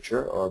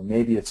temperature or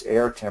maybe it's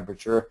air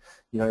temperature.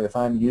 If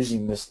I'm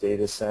using this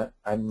data set,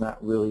 I'm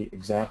not really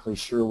exactly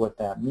sure what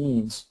that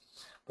means,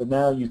 but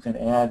now you can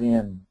add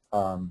in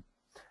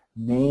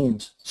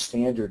names,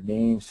 standard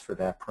names for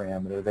that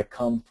parameter that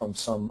come from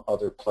some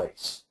other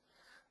place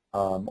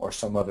or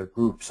some other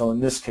group. So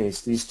in this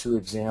case, these two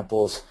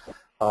examples,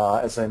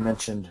 as I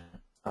mentioned,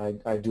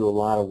 I do a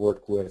lot of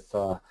work with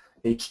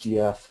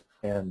HDF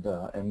and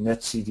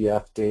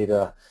NetCDF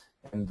data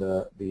and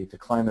the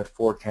climate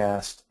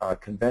forecast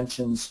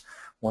conventions.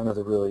 One of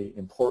the really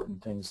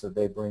important things that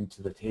they bring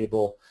to the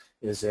table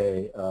is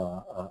a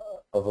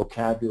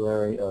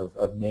vocabulary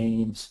of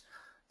names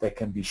that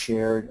can be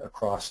shared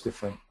across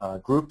different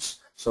groups.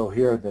 So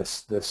here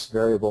this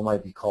variable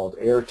might be called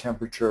air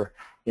temperature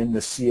in the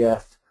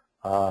CF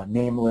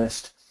name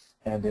list,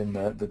 and in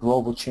the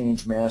global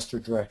change master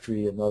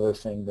directory, another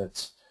thing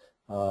that's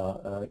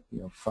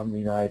from the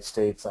United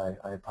States. I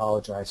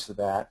apologize for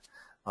that,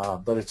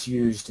 but it's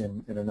used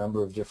in a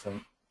number of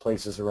different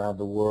places around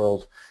the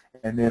world,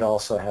 and it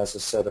also has a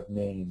set of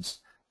names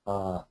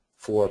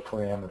for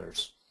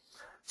parameters.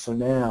 So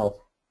now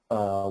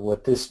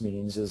what this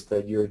means is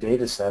that your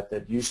data set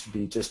that used to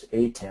be just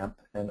a temp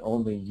and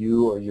only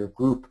you or your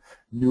group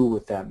knew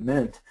what that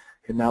meant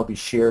can now be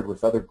shared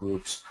with other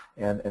groups,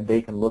 and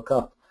they can look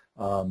up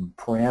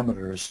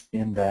parameters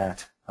in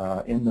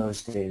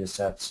those data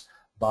sets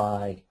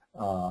by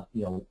a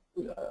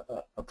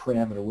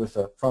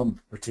parameter from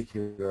a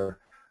particular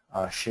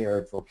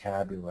shared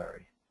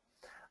vocabulary.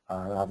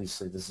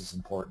 Obviously, this is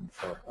important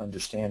for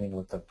understanding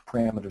what the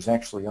parameters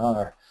actually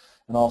are,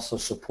 and also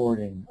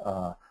supporting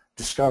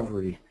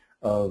discovery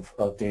of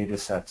data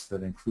sets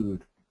that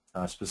include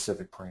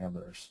specific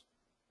parameters.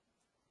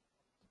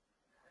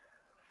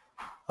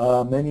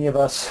 Many of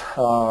us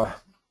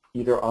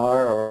either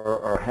are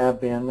or have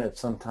been at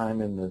some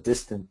time in the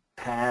distant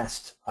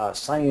past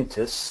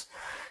scientists,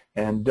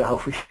 and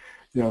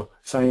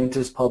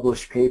scientists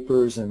publish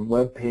papers and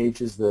web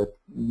pages that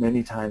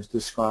many times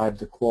describe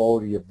the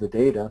quality of the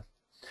data.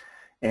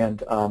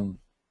 And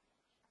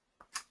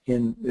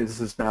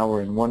this is now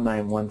we're in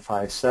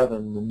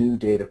 19157, the new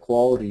data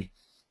quality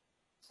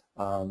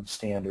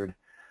standard.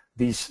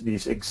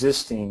 These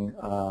existing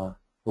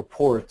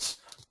reports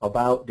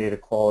about data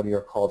quality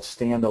are called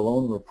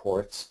standalone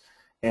reports,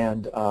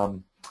 and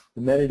the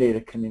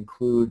metadata can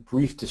include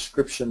brief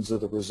descriptions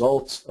of the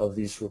results of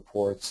these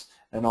reports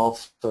and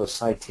also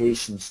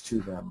citations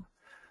to them.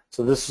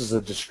 So this is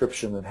a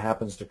description that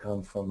happens to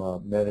come from a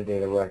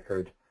metadata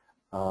record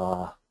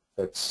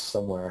that's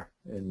somewhere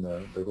in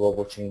the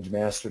global change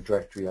master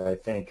directory, I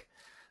think.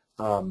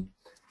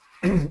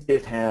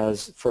 It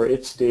has, for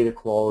its data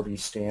quality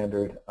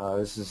standard,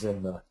 this is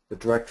in the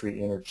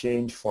directory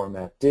interchange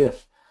format,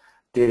 diff,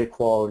 data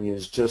quality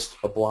is just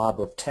a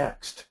blob of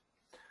text.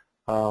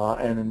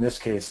 And in this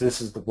case,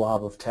 this is the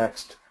blob of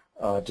text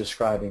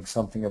describing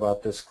something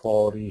about this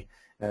quality,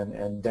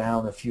 and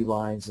down a few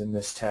lines in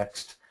this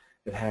text,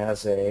 it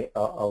has a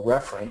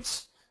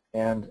reference,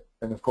 and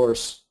of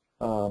course,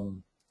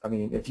 I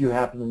mean, if you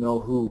happen to know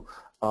who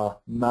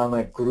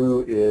Malek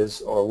Gru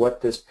is, or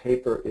what this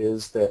paper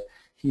is that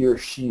he or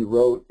she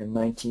wrote in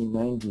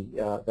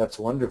 1990, that's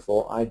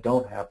wonderful. I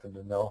don't happen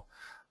to know.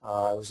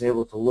 I was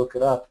able to look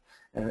it up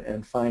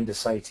and find a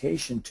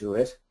citation to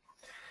it.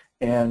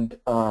 And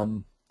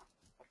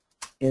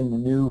in the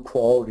new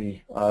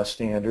quality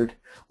standard,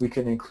 we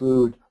can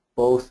include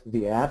both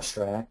the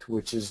abstract,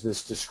 which is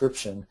this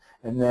description,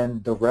 and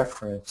then the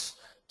reference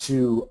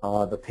to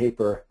the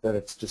paper that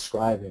it's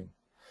describing.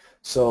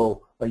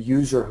 So a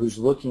user who's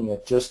looking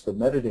at just the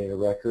metadata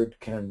record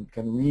can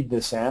read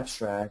this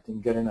abstract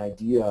and get an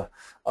idea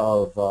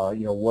of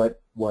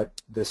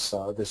what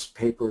this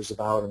paper is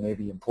about, and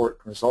maybe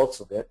important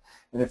results of it.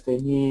 And if they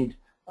need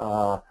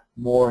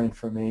more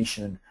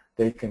information,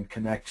 they can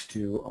connect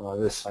to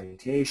this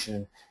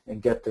citation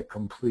and get the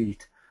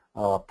complete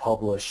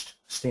published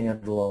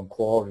standalone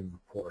quality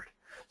report.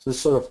 So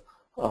this sort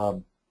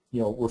of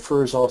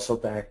refers also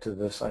back to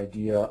this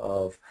idea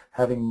of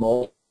having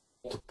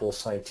multiple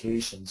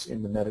citations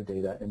in the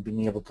metadata and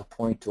being able to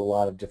point to a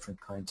lot of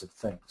different kinds of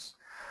things.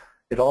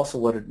 It also,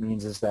 what it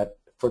means is that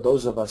for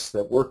those of us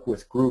that work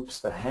with groups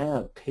that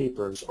have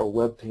papers or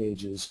web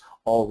pages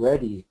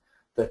already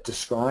that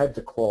describe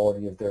the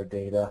quality of their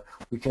data,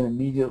 we can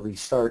immediately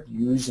start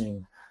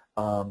using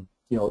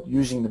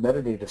using the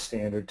metadata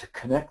standard to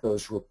connect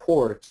those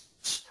reports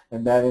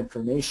and that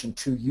information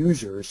to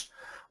users,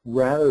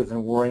 rather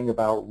than worrying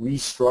about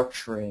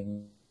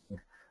restructuring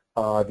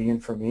the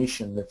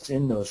information that's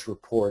in those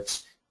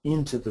reports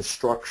into the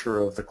structure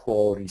of the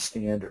quality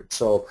standard.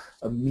 So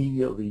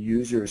immediately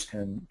users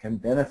can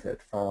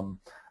benefit from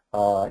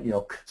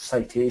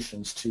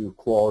citations to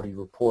quality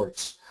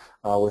reports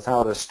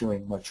without us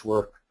doing much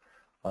work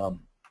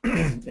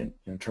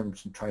in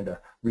terms of trying to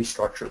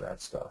restructure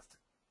that stuff.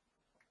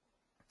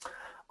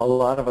 A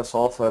lot of us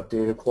also have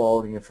data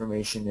quality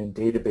information in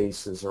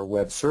databases or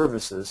web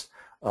services,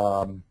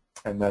 and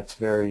that's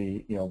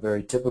very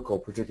typical,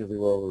 particularly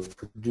where we're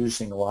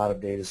producing a lot of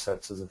data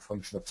sets as a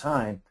function of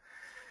time.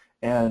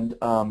 And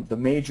the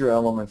major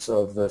elements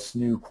of this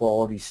new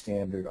quality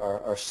standard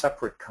are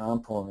separate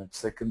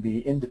components that can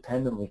be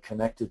independently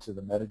connected to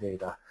the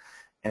metadata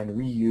and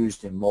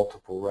reused in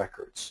multiple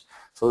records.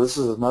 So this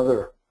is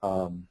another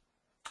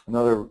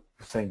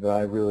thing that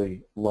I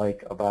really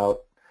like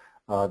about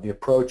the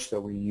approach that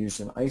we use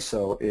in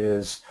ISO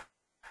is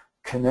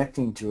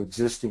connecting to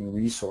existing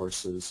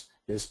resources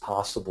is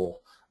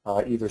possible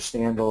either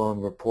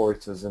standalone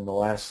reports as in the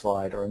last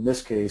slide, or in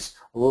this case,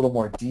 a little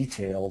more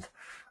detailed.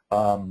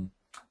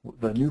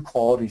 The new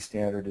quality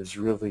standard is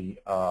really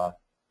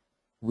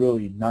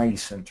really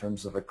nice in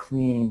terms of a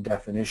clean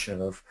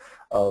definition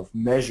of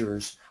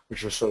measures,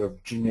 which are sort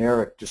of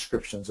generic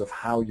descriptions of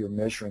how you're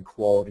measuring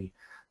quality,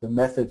 the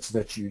methods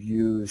that you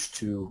use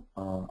to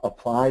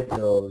apply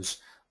those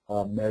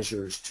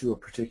measures to a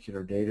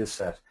particular data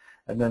set,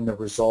 and then the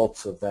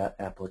results of that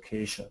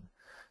application.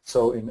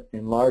 So in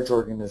large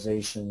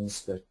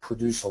organizations that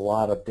produce a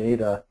lot of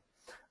data,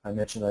 I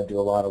mentioned I do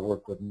a lot of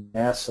work with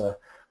NASA,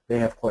 they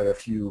have quite a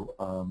few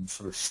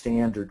sort of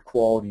standard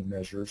quality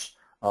measures.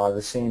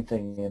 The same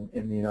thing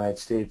in the United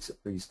States, at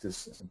least,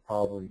 is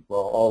probably,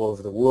 well, all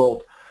over the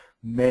world.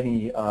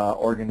 Many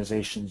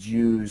organizations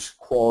use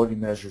quality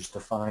measures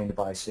defined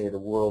by, say, the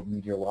World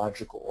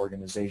Meteorological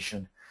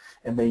Organization,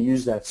 and they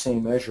use that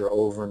same measure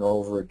over and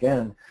over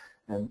again,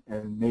 and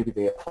maybe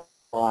they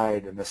apply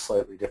it in a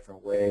slightly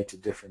different way to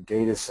different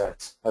data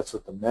sets. That's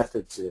what the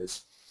methods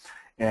is.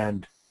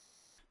 And,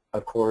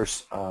 of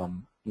course,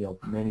 you know,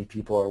 many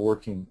people are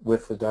working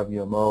with the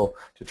WMO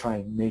to try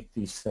and make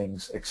these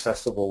things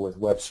accessible with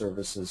web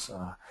services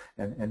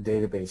and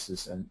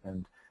databases,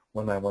 and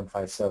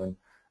 19157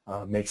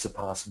 makes it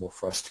possible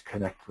for us to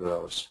connect with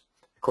those.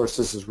 Of course,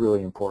 this is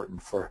really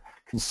important for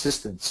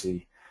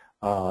consistency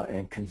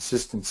and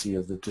consistency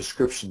of the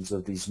descriptions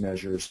of these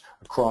measures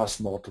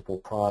across multiple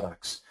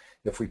products.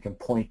 If we can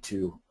point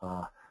to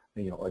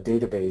you know, a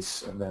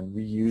database and then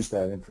reuse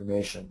that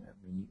information, I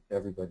mean,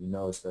 everybody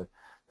knows that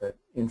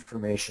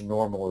information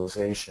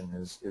normalization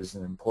is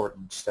an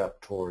important step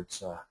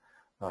towards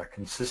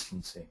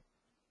consistency.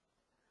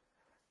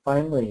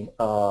 Finally,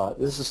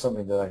 this is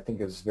something that I think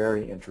is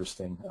very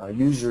interesting.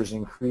 Users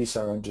increase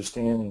our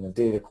understanding of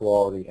data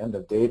quality and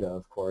of data,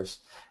 of course,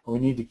 and we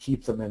need to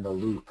keep them in the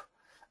loop.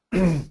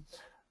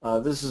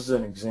 This is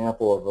an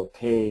example of a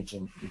page,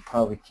 and you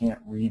probably can't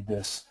read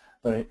this,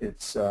 but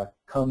it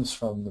comes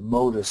from the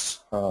MODIS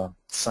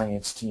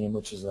science team,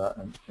 which is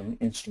an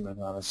instrument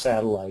on a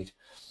satellite.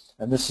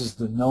 And this is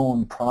the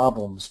known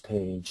problems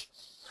page.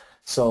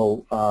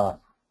 So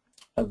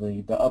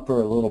the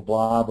upper little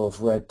blob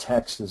of red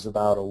text is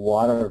about a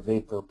water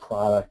vapor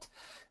product,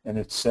 and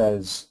it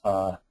says,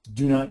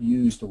 do not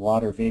use the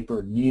water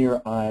vapor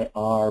near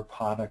IR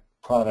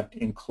product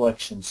in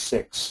collection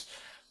 6.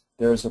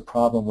 There's a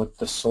problem with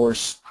the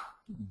source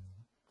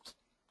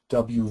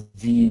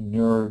WV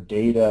NUR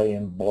data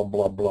in blah,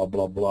 blah, blah,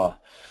 blah, blah.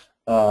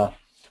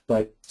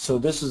 But so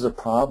this is a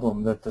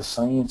problem that the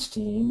science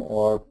team,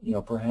 or you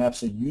know,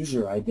 perhaps a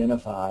user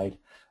identified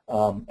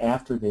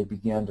after they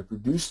began to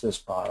produce this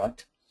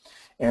product.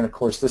 And of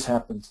course, this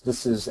happens.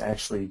 This is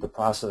actually the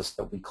process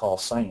that we call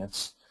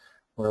science,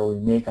 where we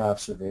make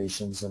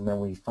observations and then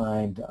we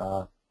find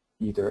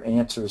either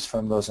answers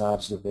from those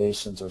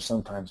observations or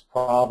sometimes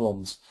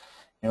problems,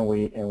 and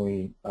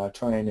we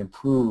try and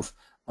improve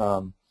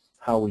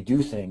how we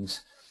do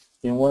things.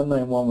 In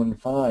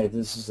 19115,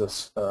 this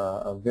is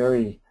a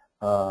very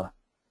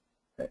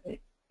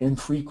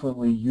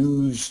infrequently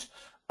used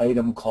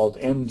item called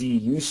MD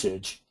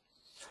usage,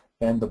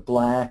 and the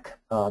black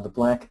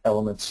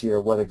elements here,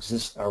 what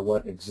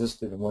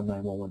existed in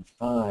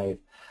 19115.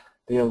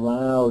 They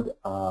allowed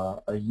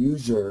a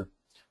user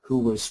who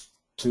was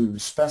to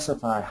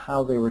specify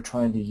how they were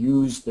trying to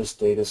use this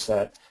data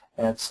set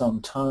at some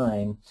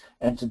time,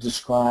 and to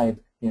describe,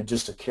 you know,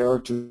 just a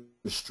character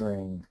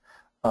string,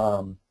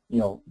 you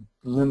know,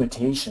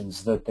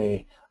 limitations that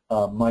they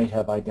might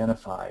have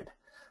identified.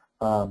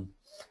 In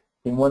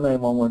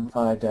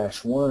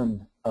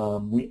 19115-1,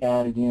 we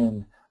added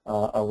in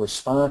a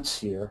response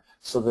here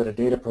so that a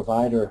data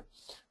provider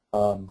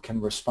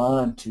can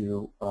respond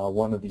to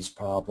one of these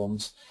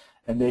problems,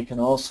 and they can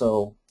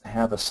also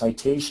have a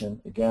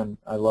citation. Again,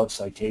 I love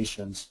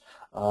citations.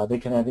 They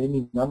can have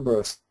any number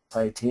of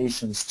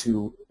citations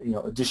to, you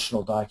know,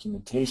 additional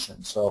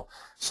documentation, so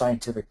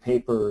scientific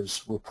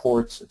papers,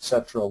 reports,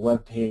 etc.,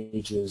 web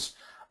pages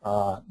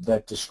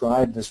that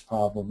describe this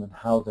problem and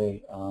how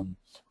they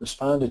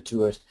responded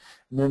to it.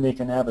 And then they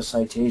can have a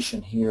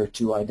citation here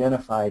to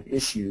identified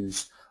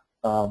issues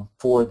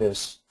for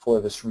this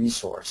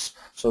resource.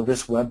 So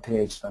this web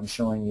page that I'm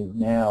showing you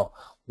now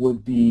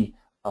would be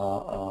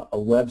a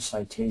web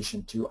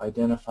citation to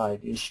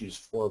identified issues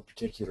for a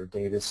particular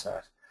data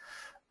set.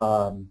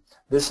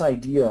 This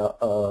idea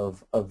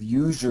of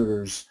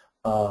users,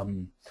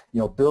 you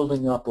know,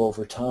 building up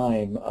over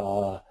time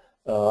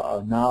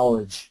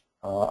knowledge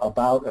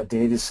about a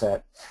data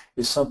set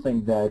is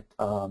something that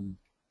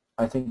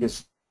I think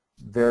is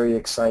very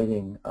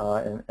exciting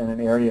and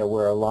an area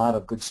where a lot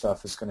of good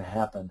stuff is going to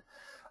happen.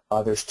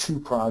 There's 2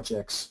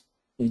 projects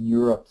in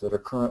Europe that are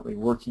currently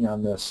working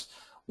on this.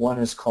 One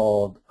is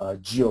called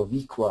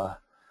Geographic,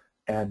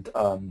 and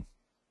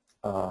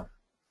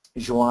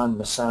Joan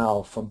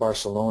Massal from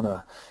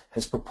Barcelona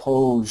has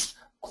proposed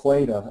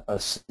quite a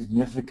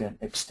significant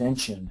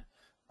extension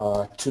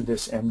to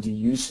this MD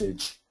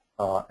usage.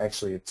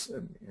 Actually, it's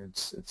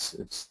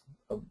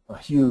a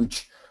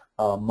huge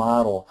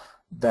model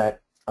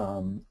that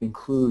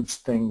includes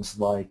things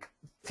like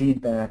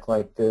feedback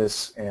like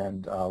this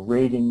and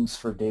ratings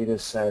for data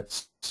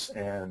sets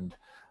and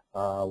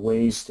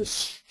ways to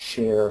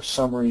share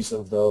summaries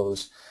of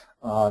those.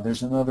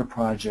 There's another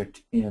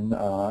project in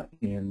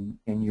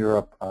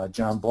Europe.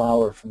 John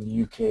Blauer from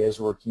the UK is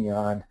working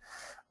on.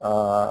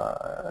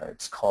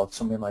 It's called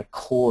something like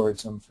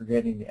CORDS. I'm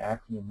forgetting the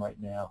acronym right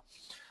now.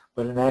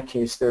 But in that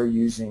case, they're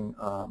using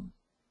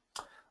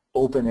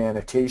open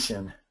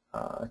annotation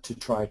to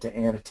try to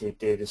annotate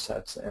data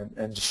sets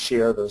and to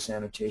share those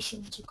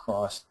annotations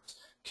across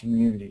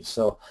communities.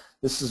 So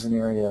this is an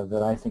area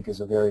that I think is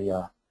a very,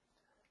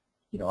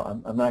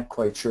 I'm not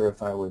quite sure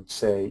if I would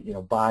say,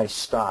 buy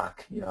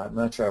stock. I'm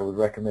not sure I would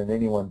recommend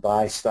anyone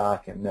buy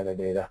stock in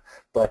metadata.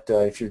 But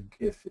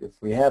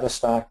if we had a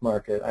stock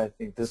market, I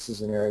think this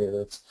is an area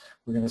that's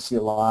we're going to see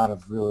a lot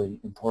of really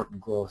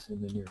important growth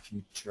in the near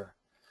future.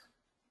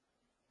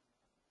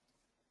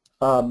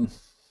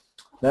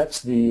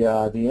 That's the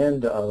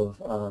end of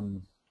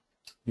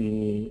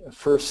the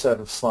first set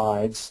of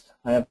slides.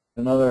 I have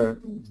another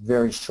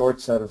very short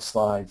set of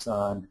slides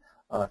on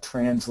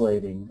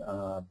translating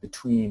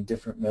between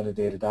different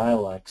metadata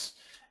dialects.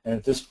 And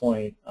at this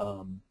point,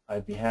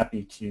 I'd be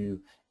happy to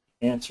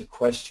answer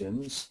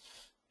questions.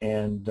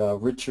 And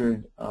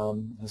Richard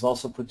has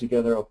also put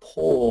together a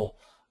poll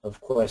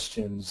of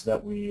questions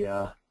that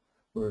we're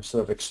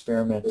sort of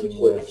experimenting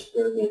with.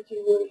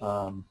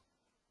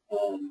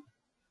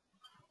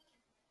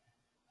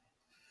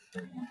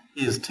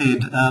 Yes,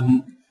 Ted.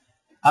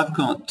 I've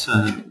got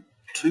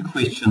two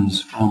questions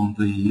from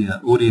the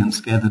audience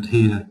gathered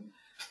here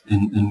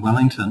in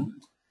Wellington.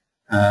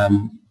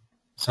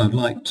 So I'd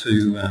like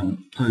to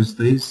pose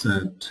these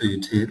to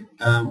you, Ted.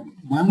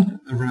 One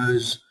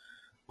arose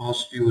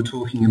whilst you were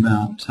talking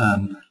about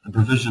the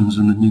provisions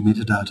in the new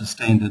metadata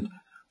standard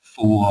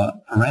for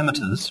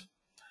parameters.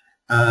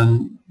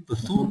 The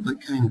thought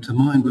that came to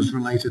mind was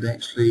related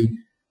actually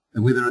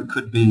whether it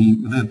could be,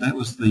 whether that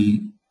was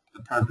the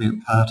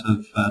appropriate part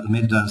of the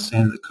metadata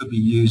standard that could be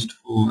used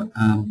for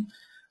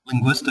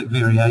linguistic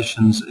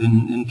variations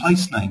in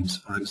place names,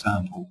 for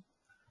example,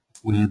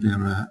 where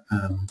there are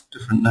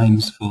different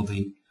names for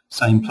the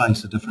same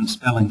place or different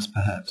spellings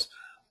perhaps,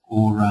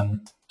 or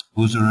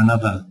was there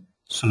another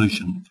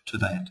solution to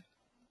that?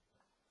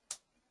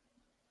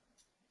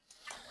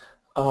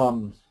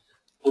 I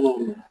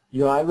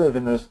live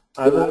in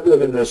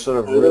this sort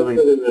of really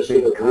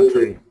big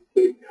country.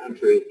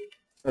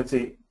 Let's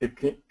see.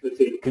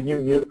 Can you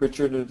mute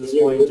Richard at this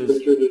point?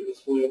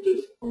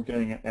 We're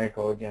getting an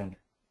echo again.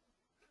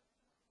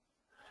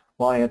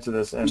 Well, I answer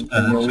this, and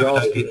we all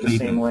speak the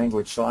same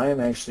language. So I am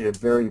actually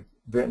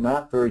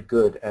not very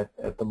good at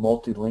the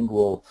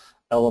multilingual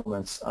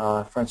elements.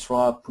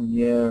 Francois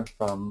Prunier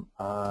from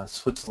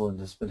Switzerland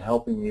has been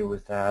helping me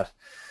with that,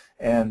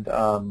 and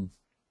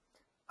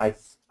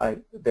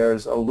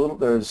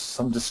there's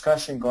some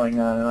discussion going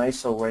on in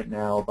ISO right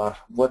now about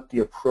what the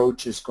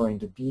approach is going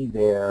to be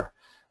there.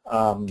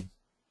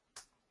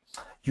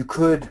 You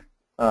could,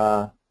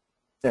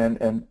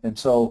 and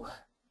so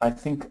I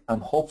think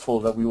I'm hopeful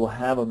that we will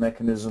have a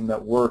mechanism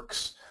that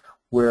works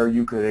where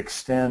you could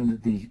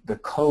extend the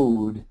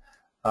code,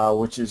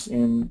 which is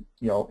in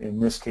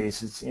this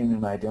case it's in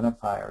an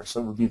identifier,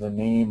 so it would be the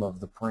name of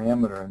the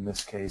parameter in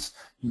this case.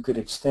 You could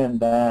extend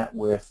that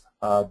with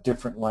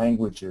different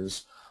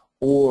languages,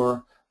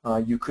 or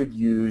you could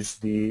use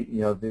the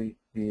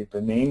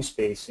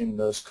namespace in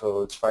those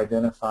codes for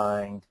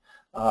identifying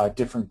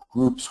different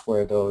groups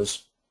where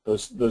those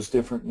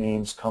different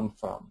names come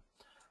from.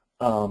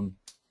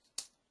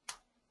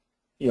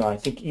 I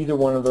think either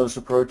one of those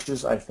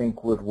approaches I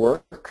think would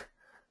work.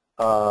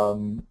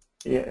 And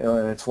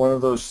it's one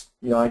of those.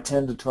 I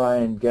tend to try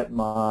and get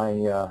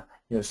my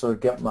sort of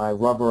get my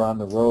rubber on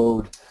the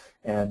road.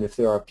 And if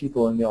there are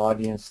people in the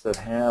audience that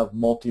have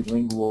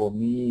multilingual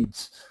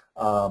needs,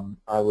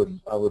 I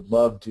would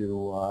love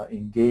to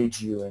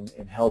engage you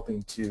in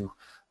helping to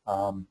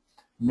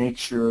make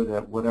sure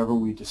that whatever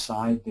we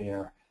decide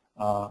there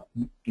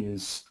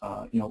is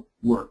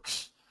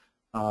works.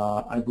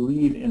 I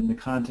believe in the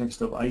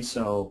context of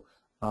ISO,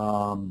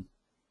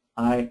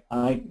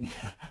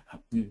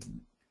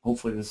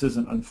 hopefully this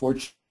isn't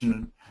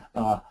unfortunate.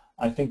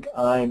 I think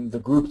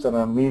the group that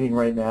I'm leading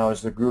right now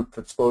is the group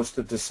that's supposed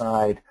to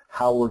decide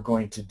how we're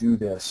going to do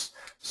this.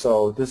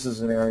 So this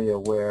is an area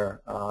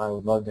where I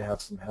would love to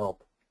have some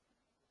help.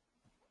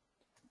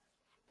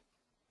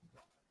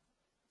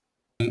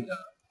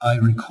 I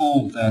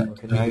recall that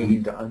okay, now you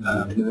need to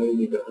unmute.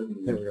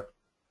 There we go.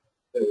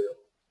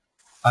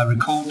 I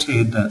recall,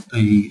 Ted, that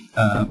the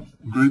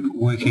group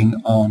working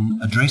on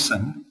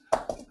addressing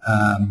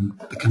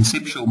the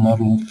conceptual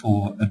model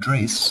for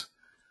address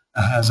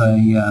has a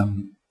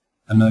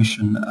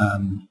notion,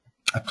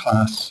 a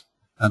class,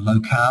 a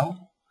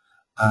locale.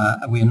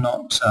 We're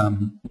not,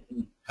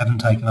 haven't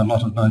taken a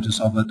lot of notice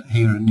of it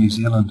here in New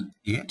Zealand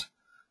yet,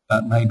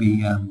 but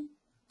maybe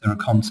there are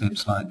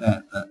concepts like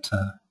that that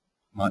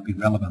might be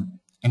relevant.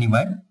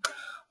 Anyway,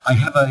 I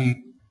have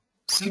a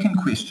second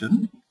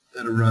question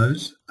that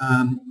arose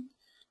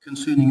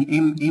concerning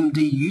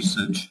MD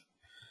usage.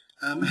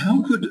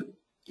 How could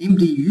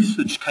MD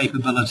usage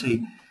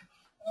capability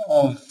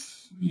of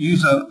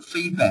user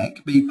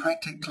feedback be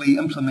practically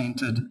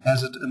implemented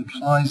as it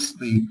implies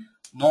the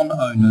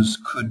non-owners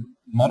could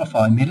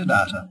modify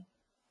metadata?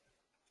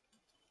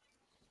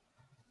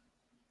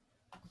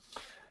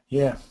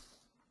 Yeah.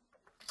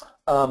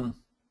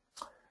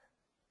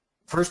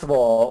 First of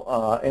all,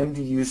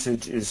 MD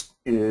usage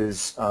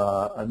is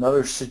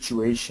another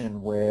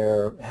situation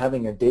where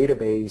having a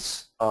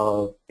database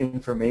of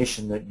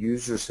information that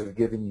users have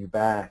given you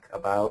back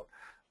about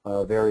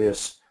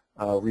various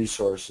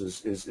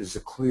resources is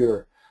a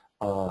clear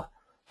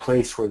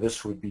place where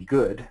this would be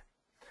good.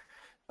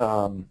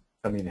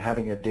 I mean,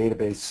 having a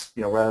database,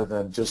 rather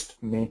than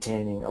just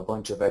maintaining a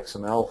bunch of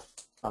XML,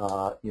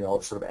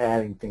 sort of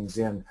adding things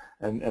in,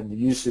 and the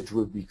usage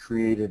would be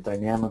created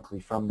dynamically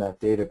from that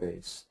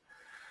database.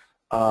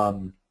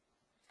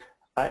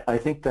 I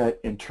think that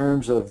in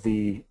terms of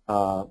the,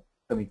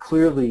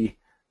 clearly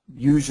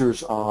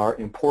users are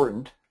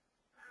important,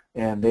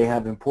 and they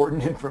have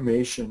important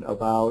information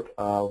about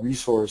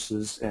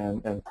resources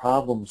and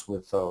problems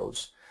with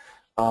those.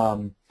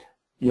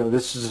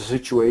 This is a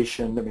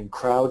situation,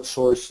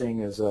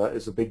 crowdsourcing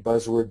is a big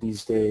buzzword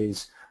these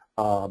days.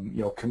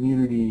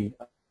 Community,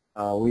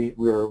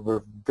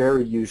 we're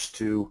very used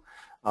to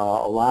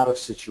a lot of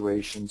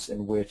situations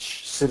in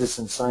which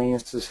citizen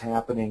science is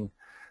happening.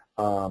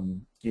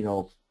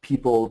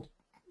 People,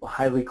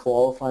 highly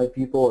qualified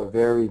people or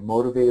very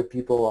motivated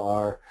people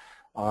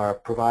are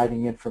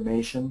providing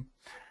information.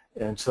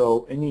 And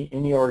so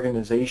any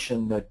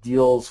organization that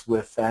deals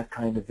with that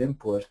kind of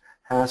input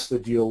has to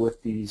deal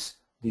with these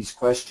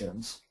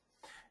questions.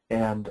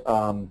 And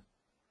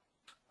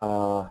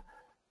how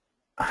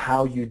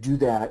you do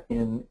that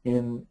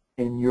in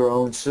your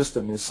own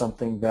system is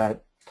something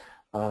that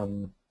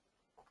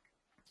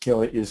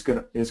is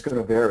going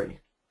to vary.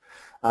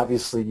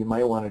 Obviously, you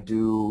might want to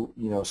do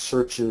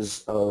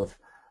searches of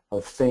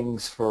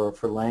things for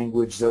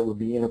language that would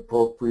be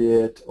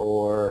inappropriate,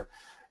 or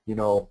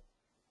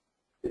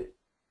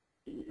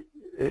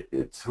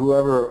it's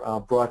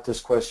whoever brought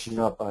this question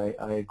up. I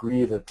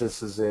agree that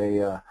this is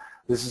a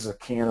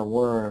can of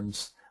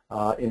worms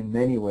in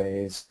many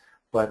ways,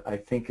 but I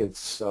think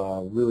it's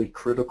really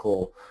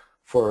critical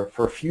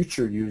for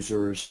future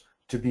users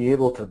to be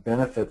able to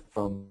benefit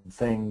from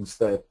things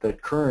that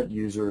current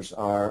users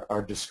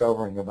are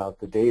discovering about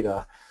the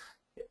data.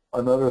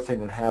 Another thing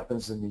that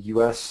happens in the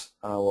U.S.,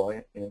 well,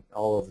 in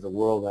all over the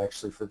world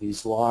actually, for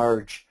these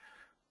large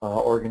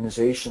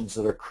organizations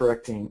that are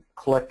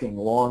collecting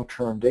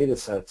long-term data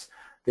sets,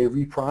 they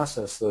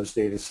reprocess those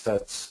data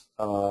sets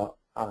on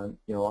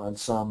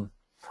some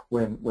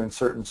when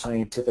certain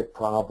scientific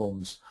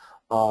problems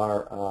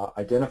are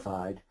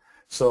identified.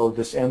 So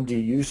this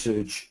MD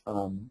usage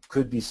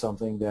could be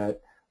something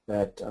that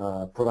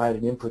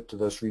provided input to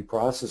those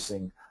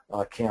reprocessing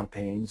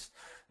campaigns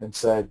and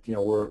said,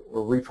 we're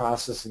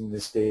reprocessing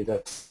this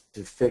data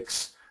to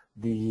fix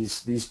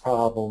these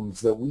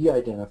problems that we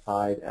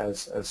identified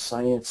as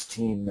science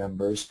team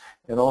members,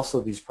 and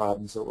also these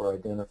problems that were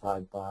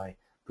identified by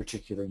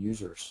particular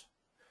users.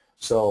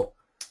 So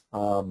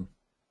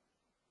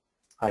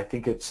I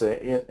think it's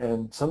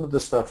and some of the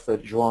stuff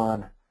that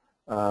Joan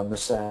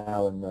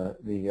Massal and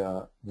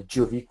the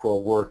Geographic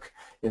work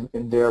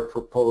in their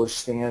proposed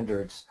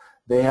standards,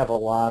 they have a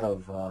lot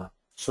of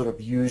sort of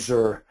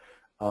user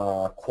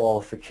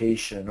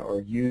qualification or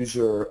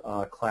user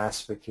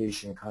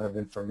classification kind of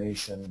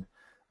information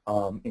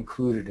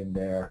included in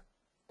there.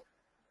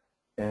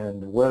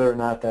 And whether or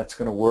not that's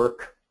going to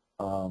work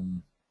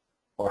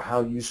or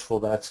how useful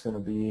that's going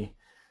to be,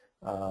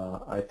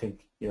 I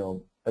think,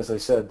 as I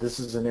said, this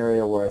is an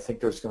area where I think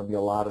there's going to be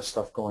a lot of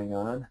stuff going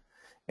on,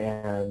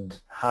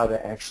 and how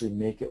to actually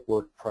make it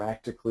work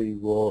practically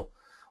will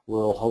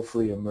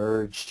hopefully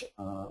emerge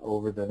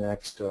over the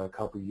next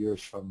couple of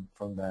years from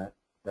that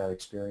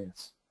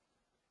experience.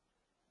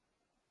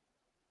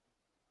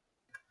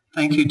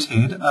 Thank you,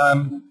 Ted.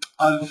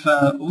 I've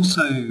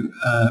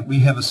we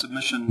have a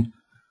submission,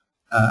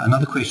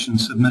 another question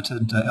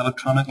submitted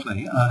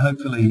electronically.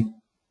 Hopefully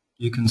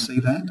you can see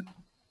that.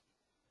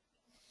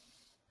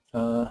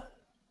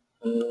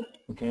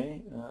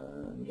 Okay,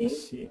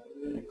 let's see.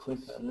 I'm going to click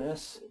on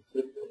this.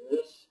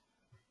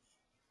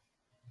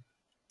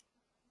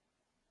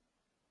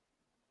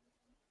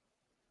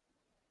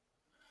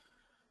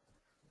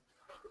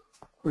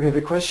 Okay,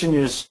 the question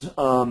is,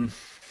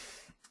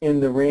 in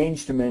the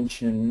range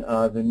dimension,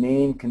 the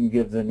name can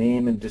give the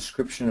name and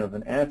description of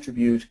an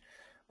attribute.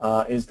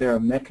 Is there a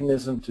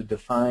mechanism to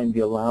define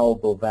the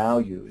allowable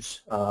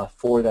values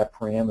for that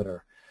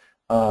parameter?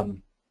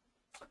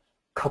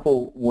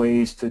 Couple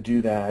ways to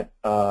do that.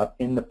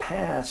 In the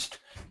past,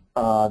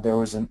 there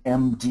was an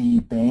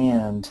MD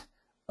band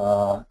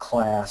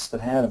class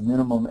that had a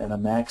minimum and a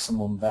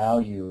maximum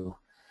value,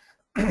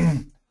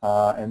 and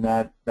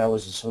that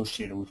was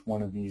associated with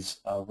one of these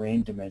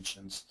range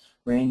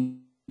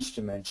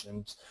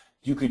dimensions.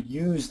 You could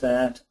use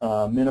that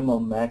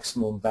minimum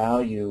maximum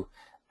value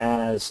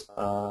as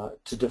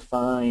to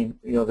define.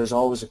 There's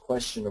always a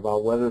question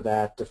about whether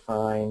that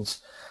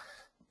defines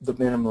the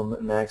minimum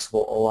and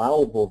maximum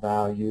allowable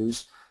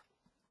values,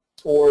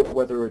 or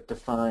whether it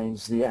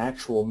defines the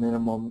actual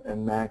minimum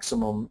and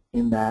maximum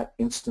in that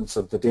instance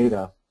of the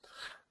data.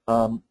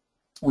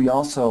 We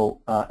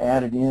also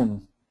added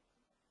in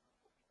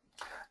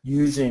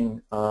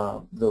using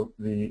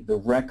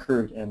the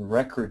record and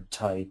record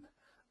type.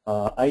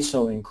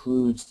 ISO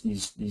includes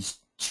these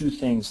two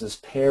things, this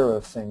pair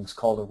of things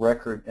called a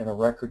record and a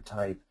record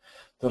type,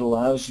 that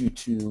allows you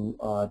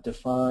to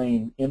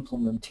define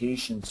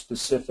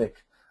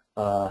implementation-specific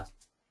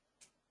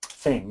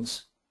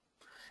things.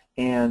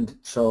 And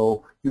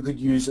so you could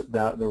use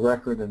the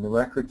record and the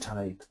record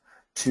type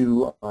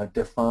to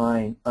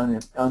define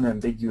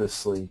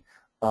unambiguously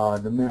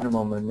the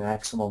minimum and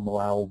maximum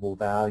allowable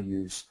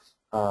values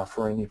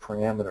for any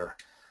parameter.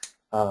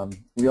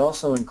 We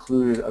also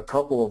included a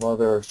couple of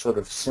other sort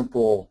of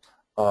simple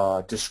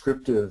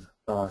descriptive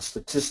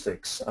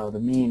statistics, the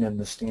mean and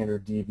the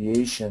standard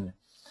deviation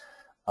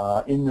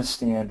in the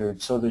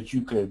standard, so that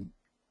you could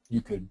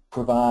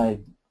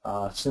provide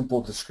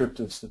simple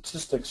descriptive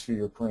statistics for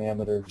your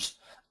parameters,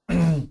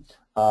 and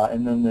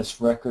then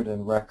this record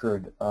and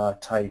record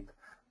type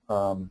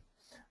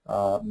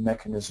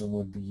mechanism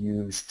would be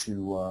used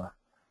to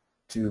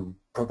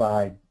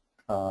provide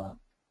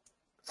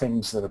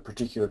things that a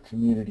particular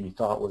community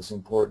thought was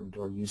important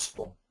or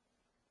useful.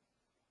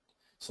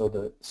 So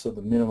the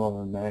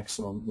minimum and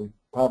maximum, we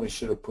probably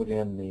should have put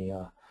in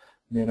the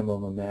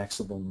minimum and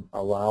maximum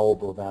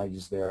allowable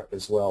values there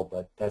as well,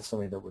 but that's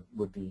something that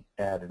would be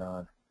added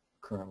on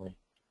currently.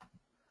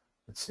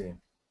 Let's see.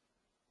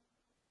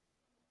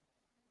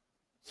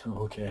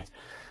 Okay.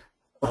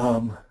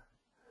 I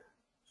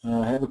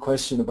have a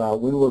question about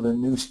when will the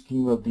new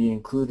schema be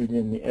included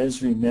in the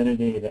Esri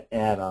metadata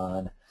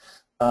add-on.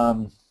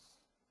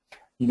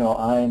 You know,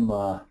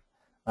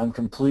 I'm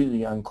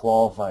completely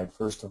unqualified,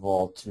 first of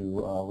all,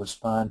 to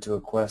respond to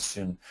a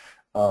question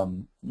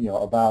you know,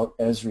 about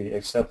Esri,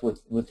 except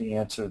with the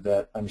answer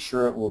that I'm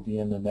sure it will be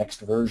in the next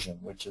version,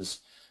 which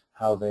is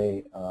how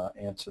they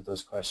answer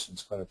those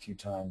questions quite a few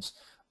times.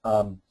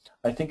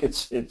 I think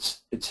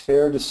it's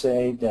fair to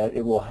say that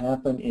it will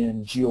happen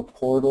in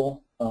GeoPortal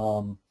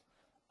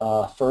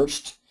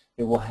first.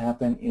 It will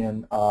happen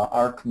in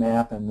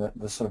ArcMap and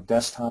the sort of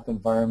desktop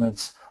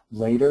environments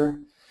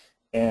later.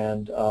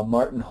 And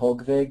Martin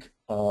Hogvig,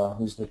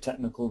 who's the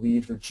technical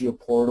lead for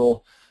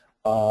GeoPortal,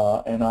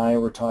 and I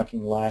were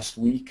talking last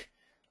week.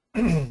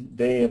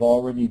 They have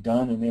already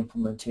done an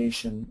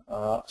implementation,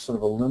 sort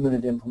of a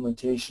limited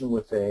implementation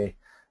with an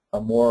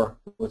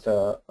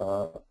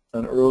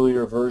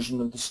earlier version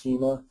of the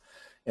schema,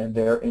 and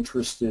they're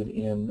interested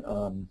in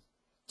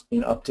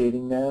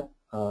updating that.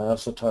 I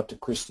also talked to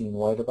Christine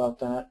White about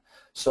that.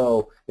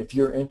 So if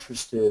you're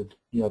interested,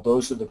 you know,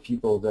 those are the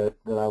people that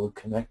I would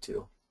connect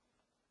to.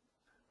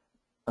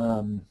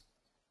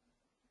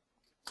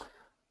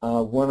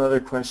 One other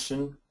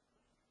question,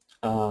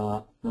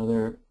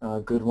 another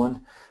good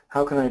one.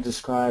 How can I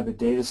describe a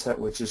data set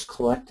which is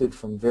collected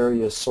from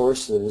various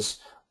sources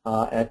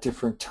at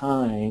different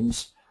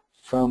times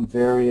from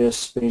various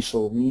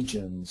spatial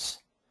regions?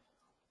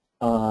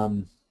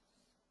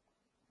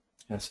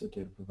 That's a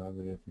data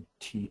provided with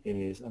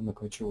TAs. I'm not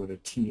quite sure what a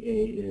TA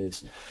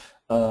is.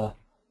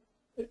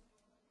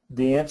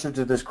 The answer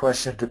to this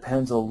question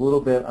depends a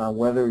little bit on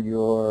whether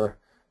you're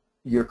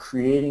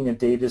creating a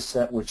data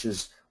set which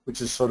is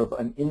sort of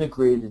an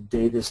integrated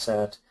data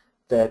set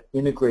that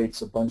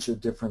integrates a bunch of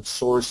different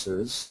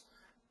sources.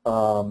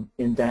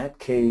 In that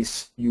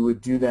case, you would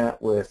do that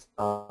with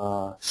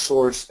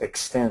source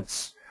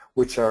extents,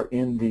 which are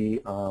in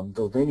the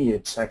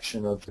lineage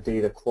section of the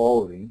data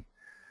quality.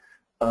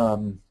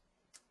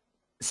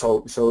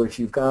 So if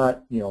you've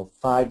got, you know,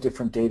 5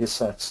 different data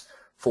sets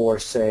for,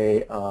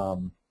 say,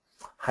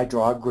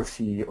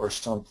 hydrography or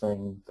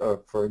something,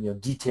 or for, you know,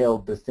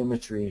 detailed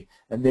bathymetry,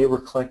 and they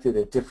were collected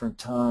at different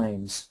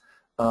times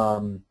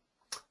in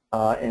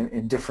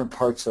different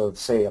parts of,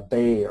 say, a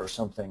bay or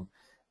something,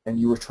 and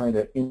you were trying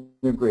to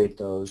integrate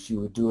those, you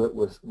would do it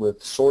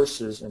with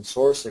sources and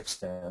source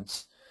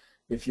extents.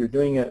 If you're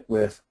doing it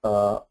with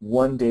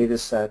one data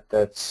set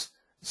that's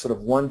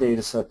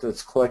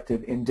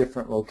collected in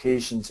different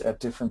locations at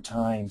different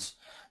times,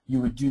 you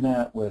would do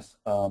that with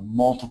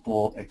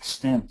multiple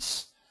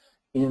extents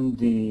in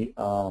the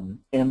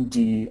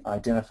MD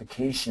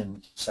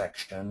identification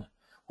section,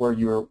 where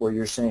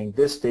you're saying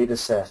this data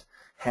set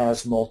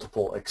has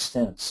multiple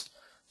extents.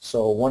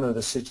 So one of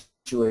the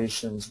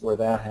situations where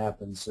that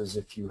happens is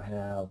if you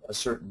have a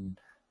certain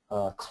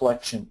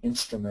collection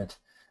instrument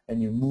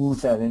and you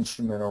move that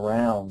instrument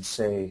around,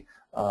 say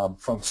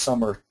from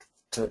summer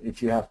to,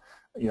 if you have,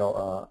 you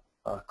know,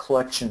 a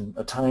collection,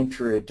 a time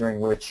period during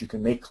which you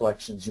can make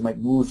collections, you might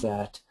move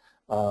that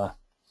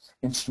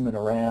instrument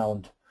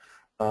around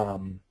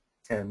and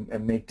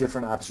make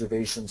different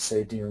observations,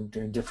 say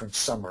during different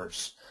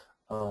summers.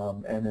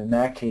 And in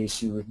that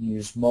case, you would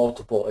use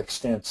multiple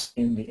extents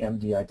in the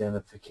MD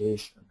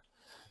identification.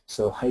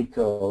 So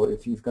Heiko,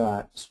 if you've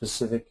got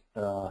specific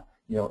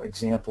you know,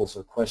 examples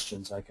or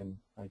questions,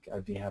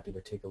 I'd be happy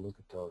to take a look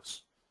at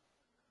those.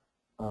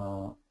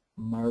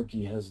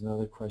 Margie has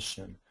another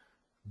question,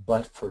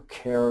 but for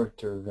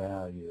character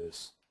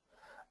values.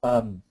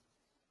 I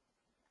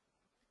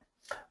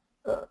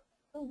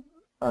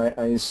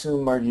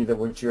assume, Margie, that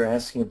what you're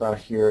asking about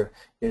here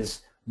is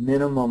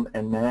minimum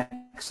and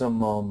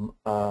maximum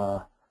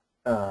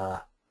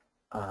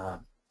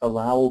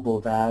allowable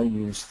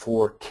values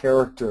for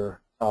character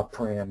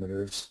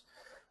parameters.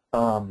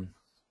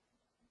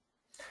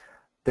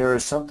 There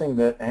is something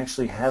that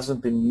actually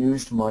hasn't been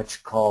used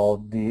much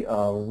called the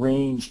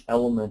range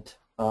element.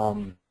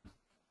 I'm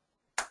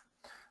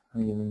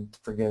even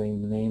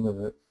forgetting the name of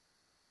it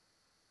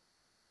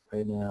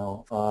right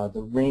now.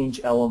 The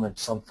range element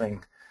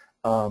something,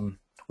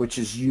 which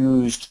is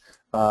used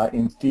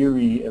in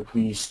theory at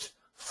least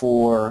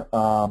for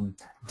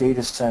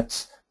data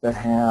sets that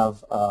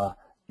have,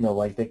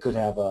 like they could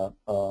have a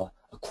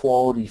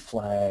quality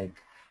flag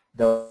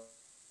that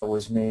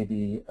was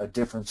maybe a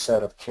different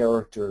set of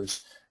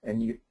characters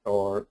and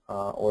or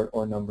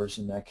numbers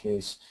in that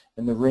case,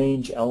 and the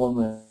range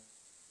element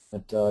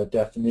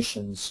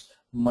definitions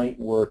might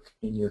work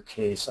in your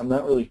case. I'm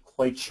not really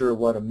quite sure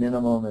what a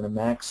minimum and a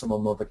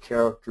maximum of a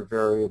character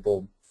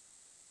variable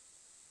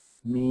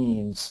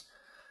means.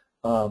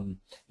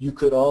 You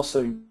could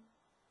also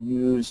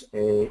use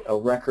a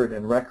record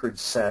and record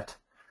set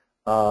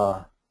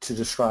to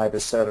describe a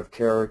set of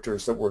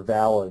characters that were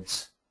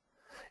valids.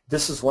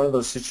 This is one of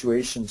those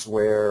situations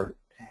where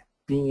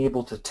being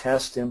able to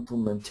test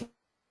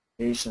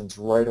implementations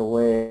right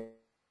away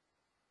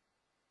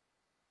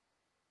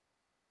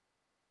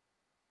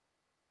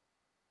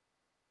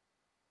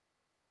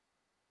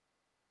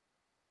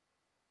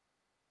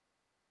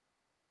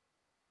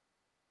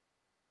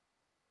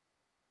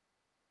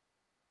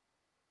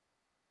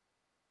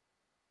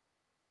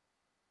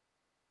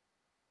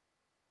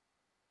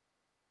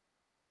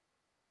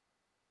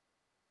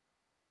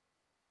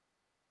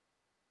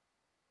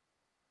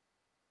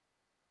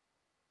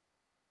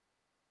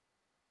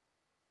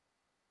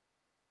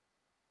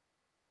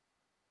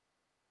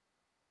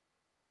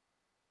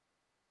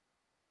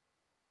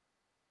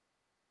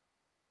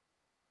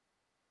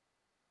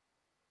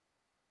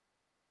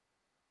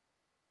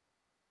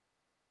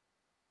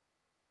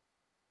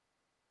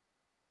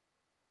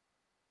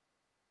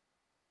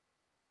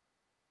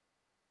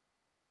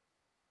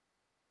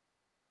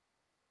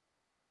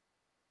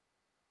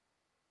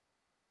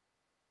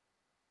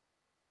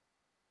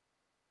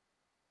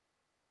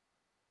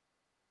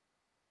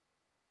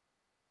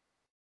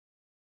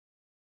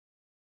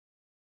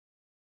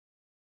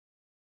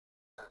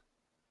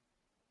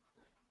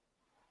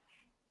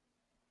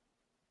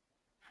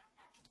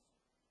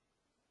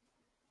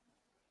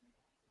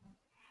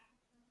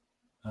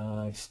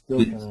I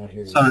still cannot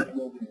hear you. Sorry,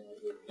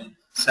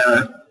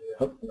 Sarah.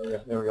 Oh,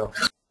 there we go.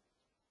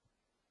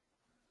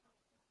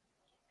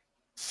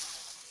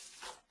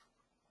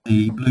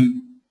 The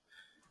blue,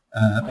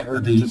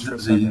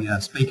 the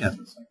speaker.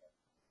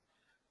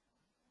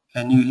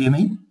 Can you hear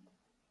me?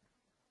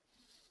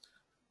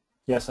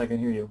 Yes, I can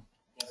hear you.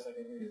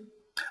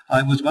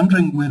 I was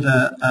wondering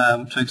whether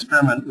to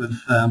experiment with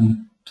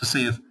to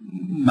see if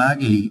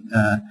Margie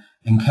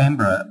in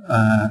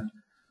Canberra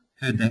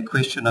heard that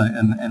question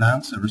and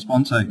answer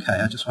response okay.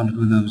 I just wondered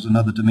whether there was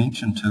another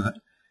dimension to it.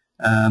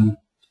 And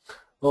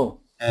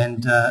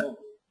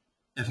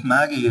if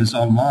Margie is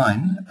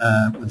online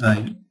with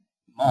a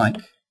mic,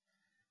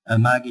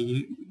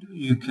 Margie,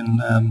 you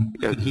can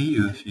could hear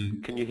you if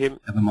you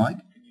have a mic.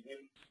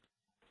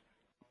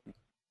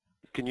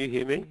 Can you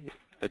hear me?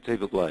 It's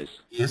Eva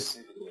Blaze. Yes.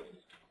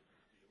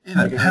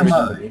 Eva,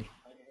 hello.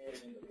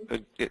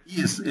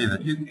 Yes, Eva.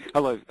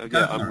 Hello.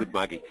 Yeah, I'm with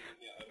Margie.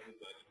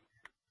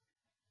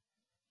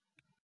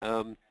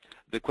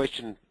 The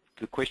question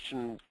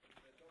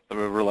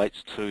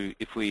relates to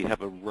if we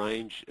have a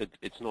range.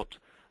 It's not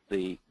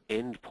the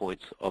end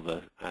points of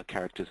a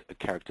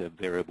character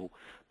variable,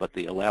 but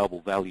the allowable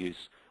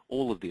values.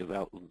 All of the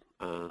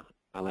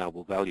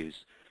allowable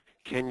values.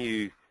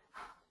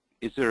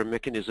 Is there a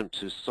mechanism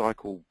to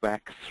cycle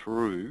back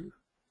through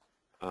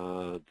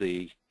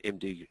the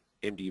MD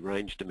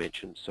range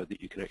dimension so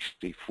that you can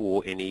actually,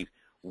 for any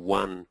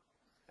one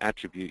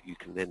attribute, you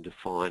can then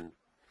define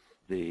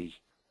the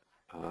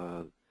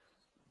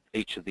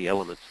each of the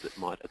elements that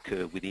might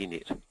occur within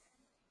it?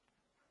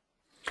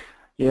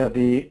 Yeah,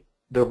 the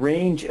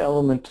range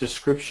element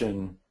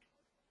description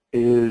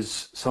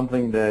is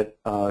something that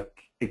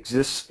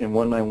exists in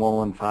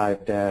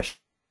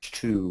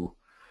 19115-2,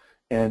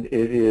 and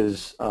it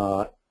is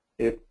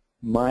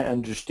my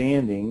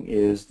understanding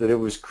is that it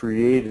was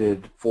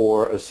created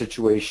for a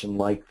situation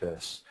like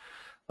this.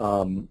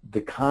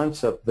 The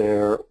concept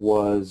there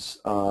was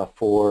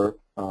for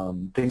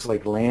things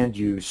like land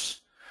use,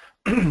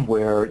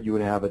 where you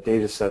would have a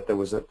data set that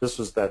was this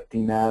was that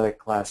thematic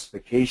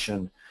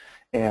classification,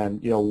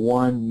 and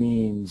 1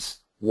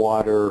 means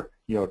water,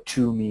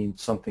 2 means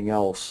something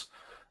else,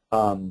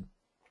 and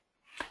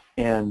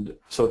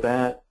so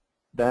that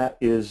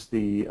is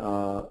the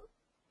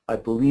I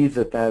believe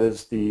that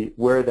is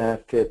where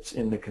that fits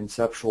in the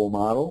conceptual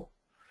model.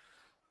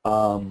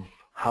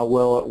 how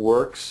well it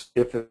works,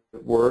 if it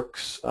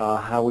works,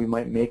 how we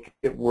might make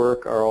it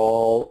work are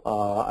all,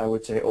 I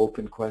would say,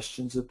 open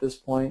questions at this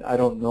point. I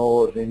don't know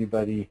of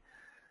anybody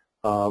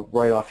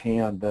right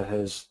offhand that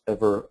has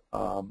ever,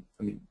 I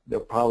mean, there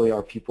probably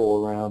are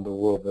people around the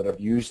world that have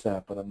used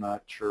that, but I'm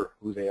not sure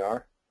who they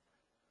are.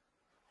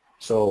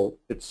 So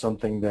it's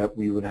something that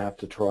we would have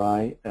to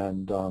try,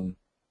 and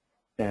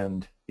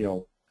you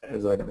know,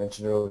 as I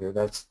mentioned earlier,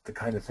 that's the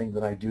kind of thing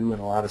that I do in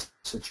a lot of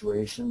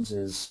situations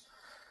is,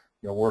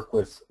 you know, work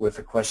with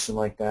a question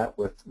like that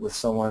with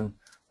someone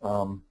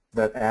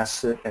that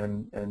asks it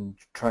and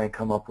try and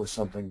come up with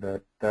something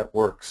that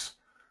works.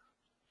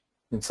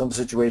 In some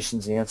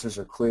situations the answers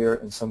are clear,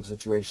 in some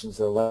situations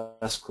they're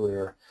less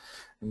clear,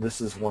 and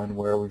this is one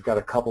where we've got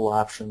a couple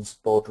options,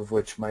 both of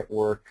which might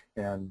work,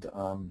 and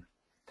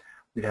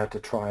we'd have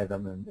to try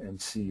them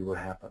and see what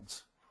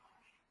happens.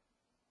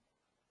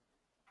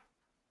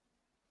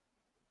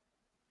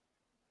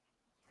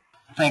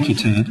 Thank you,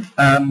 Ted.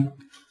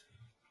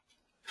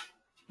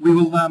 We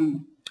will.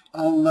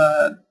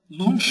 I'll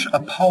launch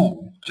a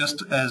poll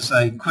just as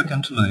a quick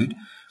interlude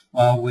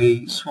while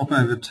we swap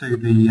over to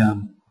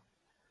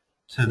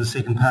the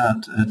second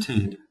part,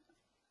 Ted,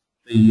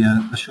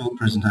 the short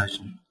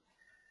presentation.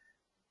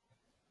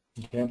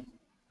 Okay.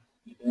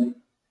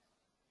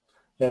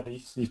 Yeah,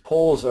 these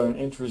polls are an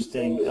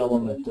interesting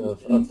element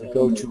of the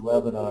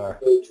GoToWebinar.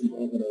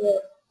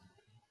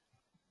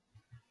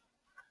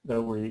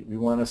 That we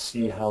want to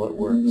see how it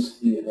works.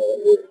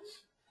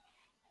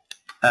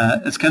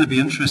 It's going to be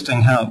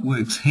interesting how it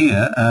works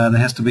here. There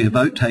has to be a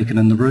vote taken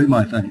in the room,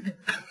 I think.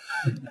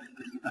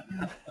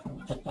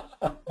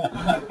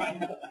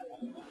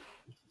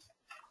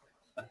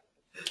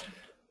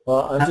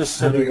 Well, I'm just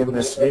sitting in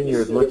this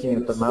vineyard looking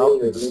at the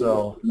mountains,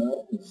 so.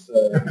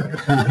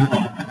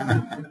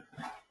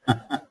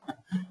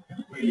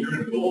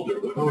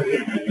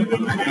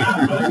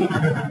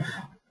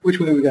 Which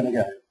way are we going to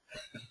go?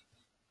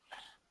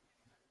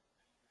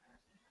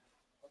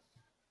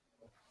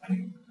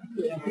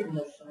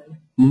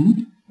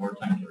 More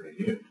time to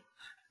review.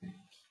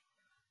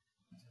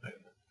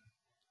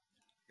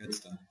 Good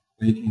stuff.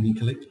 Where can you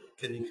collect?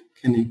 Can you?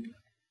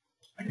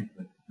 I can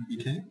click. You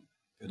can?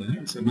 Good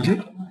idea. Submit it?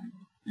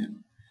 Yeah.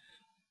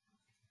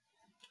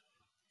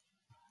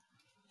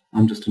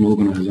 I'm just an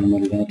organizer, I'm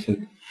not allowed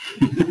to.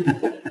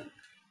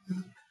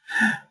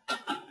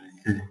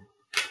 Okay.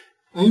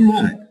 All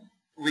right.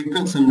 We've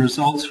got some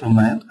results from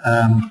that.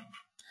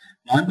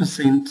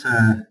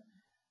 9%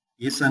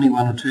 yes, only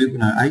one or two,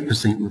 no,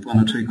 8% with one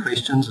or two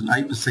questions, and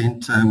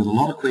 8% with a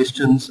lot of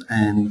questions,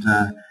 and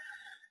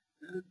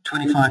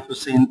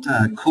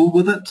 25% cool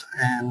with it,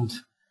 and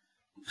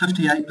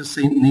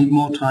 58% need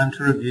more time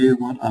to review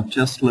what I've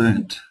just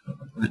learned,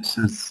 which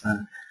is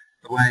the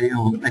way,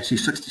 or actually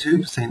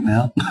 62%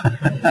 now,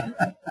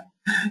 the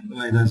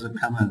way those have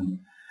come in.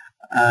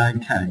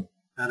 Okay,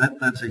 so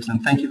that's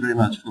excellent. Thank you very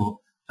much for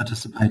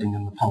participating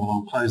in the poll.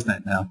 I'll close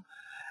that now.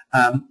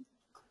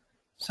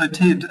 So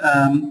Ted,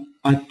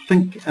 I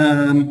think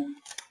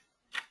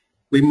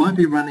we might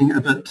be running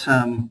a bit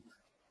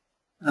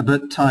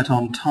tight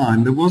on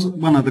time. There was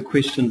one other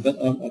question,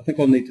 but I think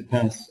I'll need to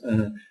pass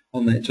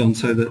on that, John,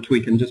 so that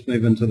we can just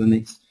move into the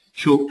next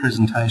short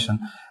presentation.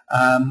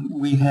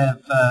 We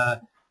have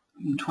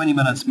 20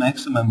 minutes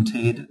maximum,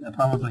 Ted.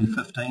 Probably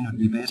 15 would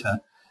be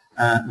better.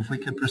 If we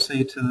could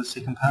proceed to the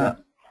second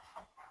part.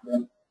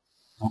 Yeah.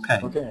 Okay.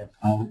 Okay.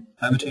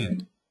 Over to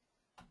you.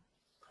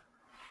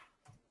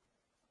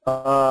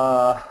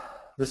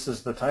 This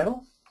is the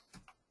title.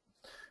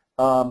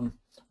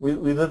 We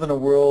live in a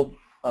world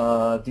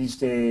these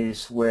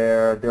days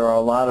where there are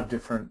a lot of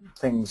different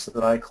things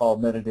that I call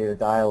metadata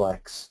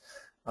dialects.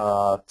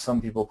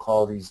 Some people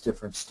call these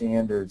different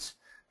standards.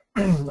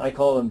 I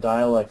call them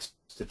dialects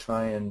to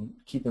try and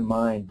keep in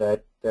mind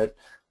that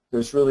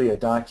there's really a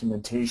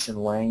documentation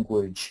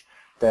language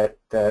that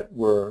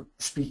we're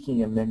speaking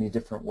in many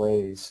different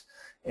ways.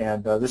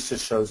 And this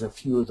just shows a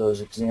few of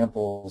those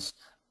examples.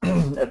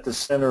 At the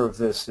center of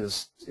this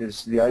is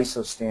the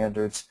ISO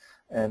standards,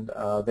 and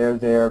they're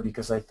there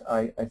because I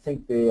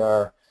think they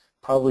are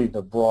probably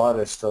the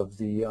broadest of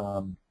the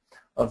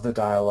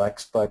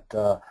dialects, but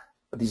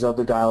these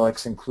other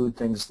dialects include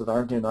things that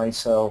aren't in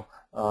ISO,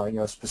 you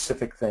know,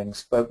 specific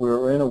things. But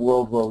we're in a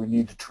world where we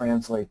need to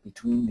translate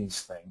between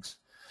these things,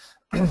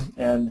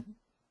 and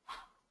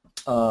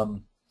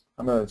I'm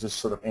going to just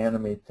sort of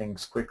animate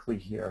things quickly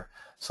here.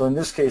 So in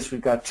this case,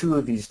 we've got two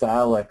of these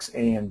dialects,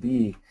 A and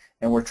B,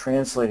 and we're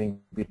translating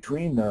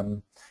between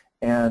them,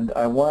 and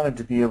I wanted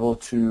to be able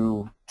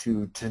to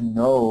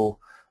know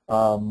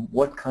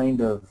what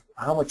kind of,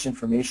 how much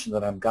information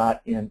that I've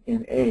got in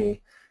A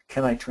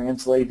can I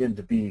translate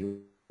into B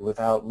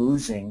without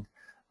losing,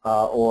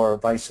 or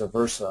vice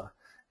versa.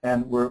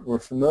 And we're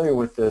familiar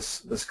with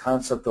this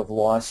concept of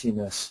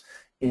lossiness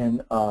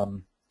in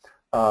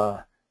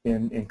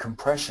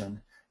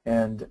compression,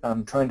 and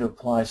I'm trying to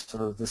apply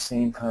sort of the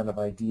same kind of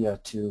idea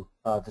to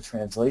the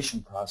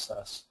translation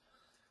process.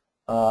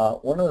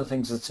 One of the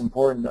things that's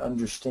important to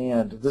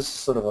understand, this is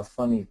sort of a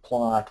funny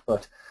plot,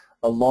 but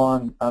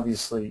along,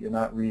 obviously you're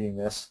not reading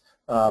this,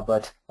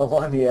 but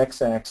along the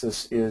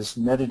x-axis is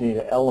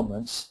metadata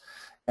elements,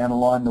 and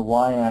along the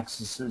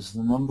y-axis is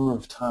the number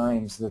of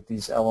times that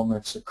these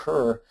elements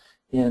occur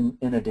in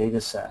a data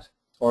set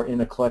or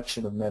in a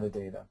collection of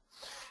metadata.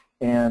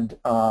 And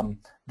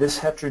this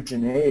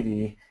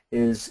heterogeneity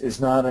is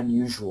not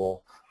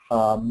unusual.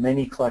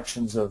 Many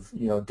collections of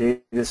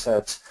data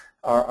sets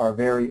are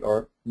very,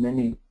 or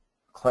many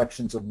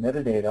collections of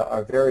metadata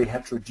are very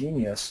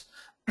heterogeneous,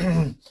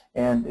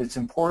 and it's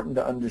important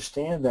to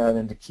understand that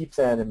and to keep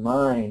that in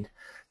mind,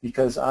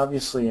 because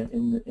obviously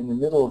in the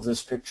middle of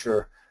this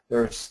picture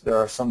there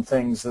are some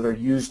things that are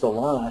used a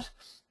lot,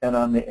 and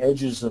on the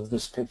edges of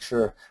this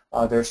picture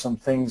there are some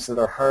things that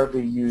are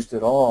hardly used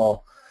at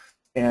all.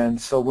 And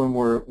so when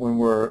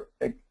we're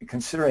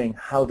considering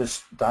how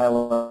this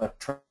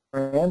dialect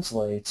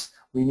translates,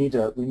 we need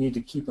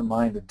to keep in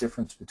mind the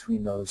difference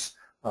between those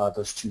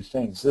two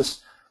things.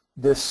 That's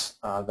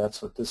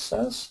what this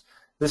says.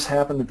 This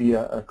happened to be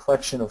a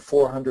collection of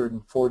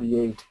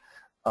 448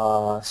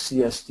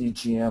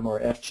 CSDGM or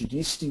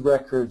FGDC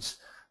records.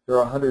 There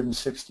are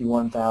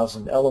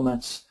 161,000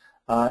 elements.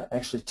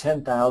 Actually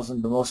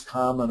 10,000. The most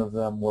common of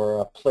them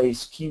were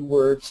place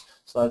keywords.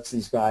 So that's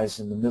these guys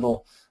in the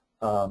middle.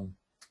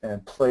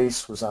 And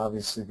place was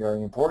obviously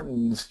very important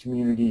in this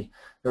community.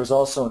 There's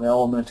also an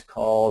element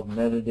called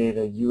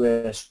metadata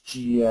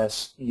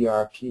USGS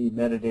ERP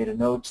metadata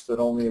notes that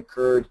only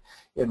occurred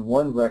in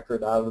one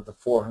record out of the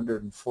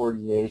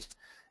 448,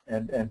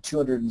 and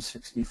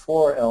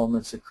 264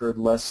 elements occurred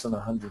less than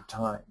 100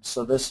 times.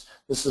 So this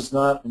is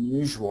not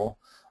unusual.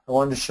 I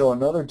wanted to show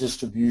another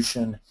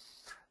distribution.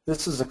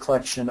 This is a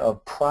collection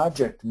of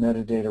project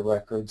metadata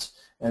records,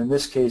 and in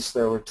this case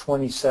there were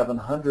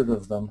 2,700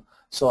 of them.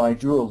 So I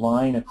drew a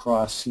line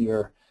across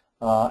here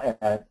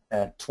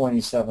at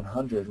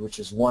 2,700, which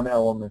is one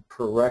element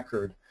per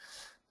record.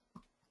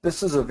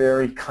 This is a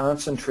very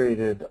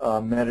concentrated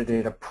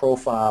metadata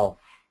profile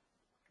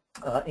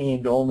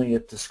aimed only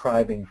at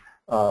describing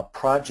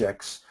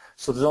projects.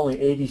 So there's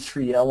only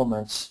 83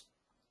 elements.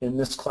 In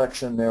this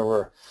collection there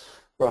were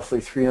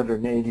roughly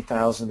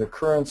 380,000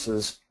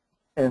 occurrences,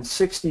 and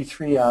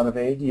 63 out of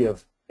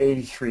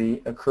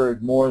 83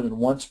 occurred more than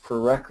once per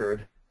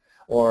record,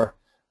 or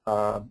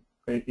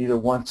either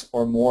once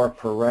or more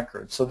per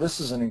record. So this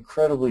is an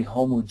incredibly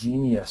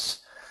homogeneous,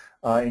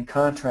 in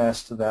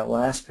contrast to that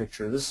last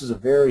picture, this is a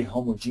very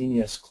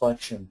homogeneous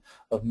collection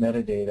of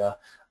metadata,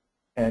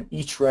 and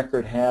each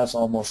record has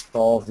almost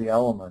all of the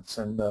elements.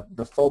 And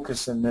the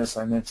focus in this,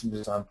 I mentioned,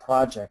 is on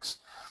projects.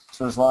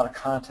 So there's a lot of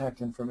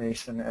contact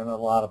information and a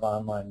lot of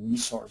online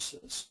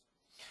resources.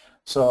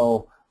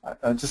 So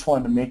I just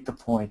wanted to make the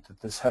point that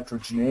this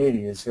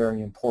heterogeneity is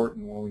very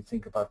important when we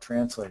think about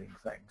translating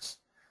things.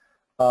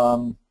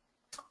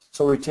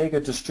 So we take a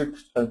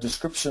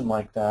description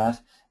like that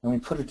and we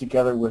put it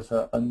together with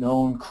a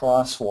known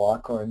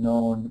crosswalk or a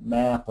known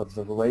map of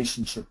the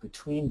relationship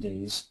between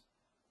these,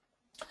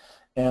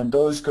 and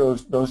those go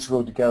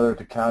together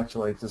to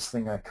calculate this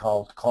thing I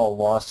call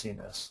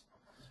lossiness.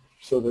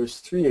 So there's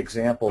three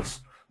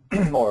examples,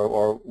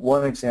 or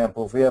one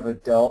example. If we have a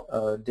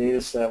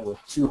data set with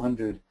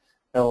 200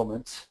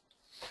 elements,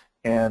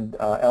 and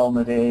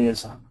element A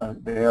is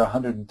there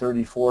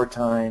 134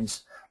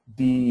 times,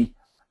 B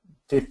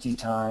 50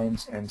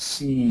 times, and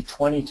C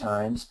 20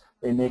 times,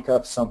 they make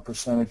up some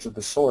percentage of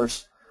the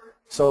source.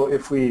 So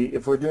if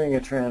we're doing a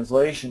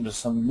translation to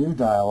some new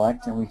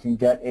dialect and we can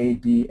get A,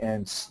 B,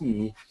 and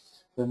C,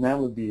 then that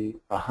would be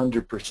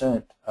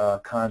 100%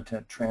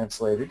 content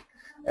translated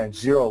and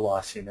zero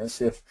lossiness.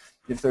 If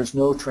there's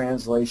no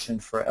translation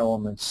for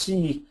element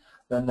C,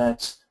 then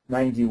that's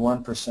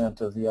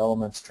 91% of the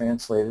elements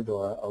translated,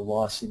 or a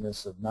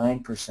lossiness of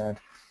 9%,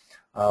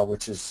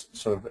 which is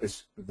sort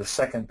of the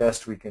second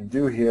best we can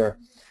do here.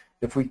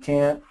 If we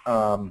can't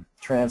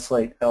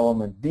translate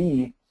element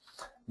B,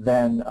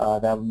 then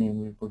that would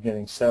mean we're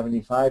getting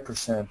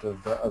 75%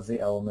 of the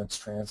elements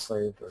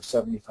translated, or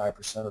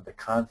 75% of the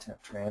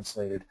content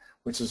translated,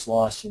 which is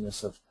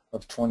lossiness of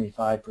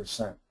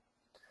 25%.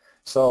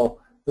 So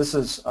this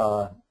is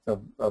a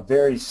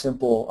very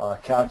simple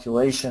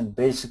calculation.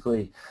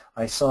 Basically,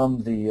 I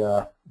sum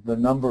the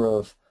number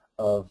of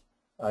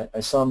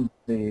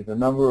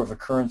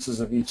occurrences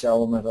of each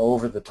element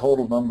over the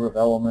total number of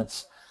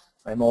elements.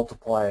 I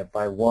multiply it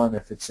by 1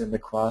 if it's in the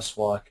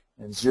crosswalk,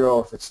 and 0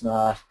 if it's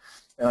not,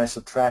 and I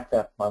subtract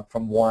that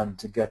from 1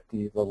 to get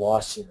the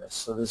lossiness.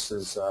 So this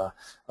is a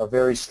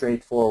very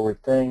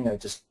straightforward thing.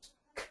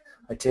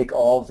 I take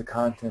all of the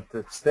content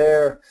that's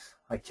there,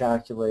 I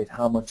calculate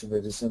how much of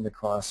it is in the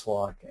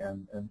crosswalk,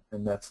 and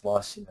that's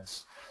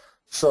lossiness.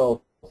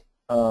 So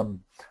I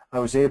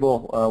was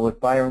able, with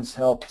Byron's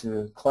help,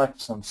 to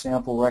collect some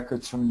sample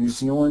records from New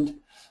Zealand.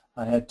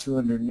 I had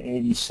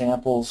 280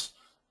 samples.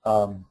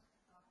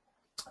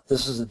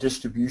 This is a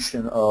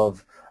distribution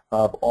of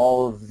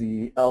all of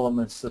the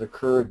elements that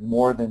occurred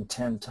more than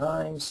 10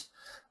 times.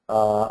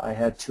 I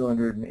had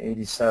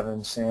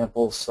 287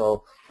 samples,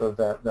 so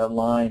that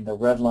line, the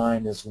red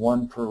line, is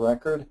 1 per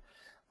record.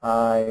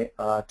 I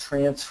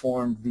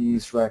transformed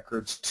these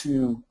records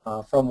to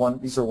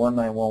these are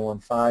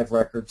 19115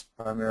 records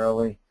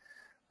primarily.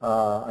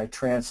 I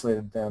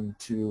translated them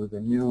to the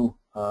new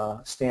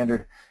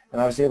standard, and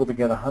I was able to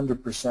get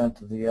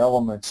 100% of the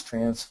elements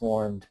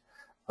transformed,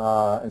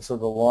 and so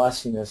the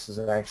lossiness is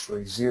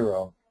actually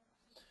 0.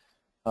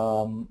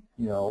 My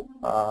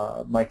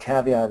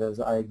caveat is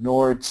I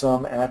ignored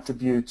some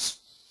attributes.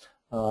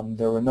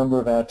 There were a number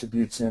of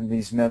attributes in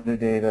these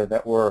metadata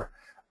that were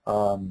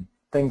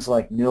things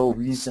like nil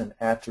reason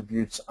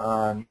attributes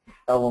on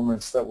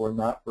elements that were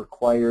not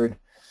required,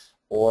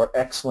 or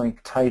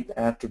X-link type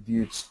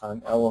attributes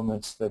on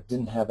elements that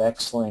didn't have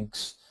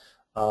X-links,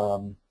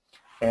 and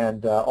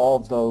all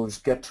of those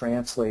get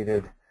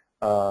translated.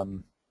 I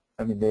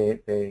mean,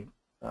 do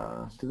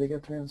they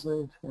get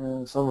translated?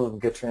 Some of them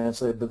get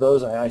translated, but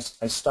those I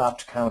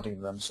stopped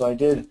counting them. So I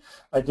did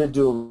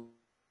do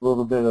a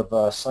little bit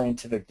of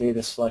scientific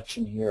data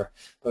selection here,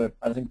 but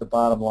I think the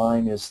bottom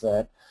line is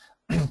that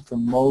for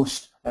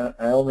most, I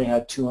only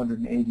had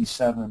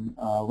 287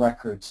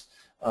 records,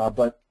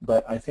 but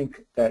I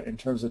think that in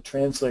terms of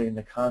translating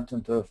the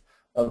content of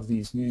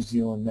these New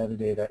Zealand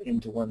metadata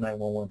into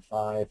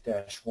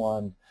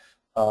 19115-1,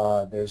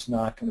 there's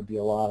not going to be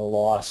a lot of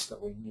loss that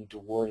we need to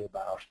worry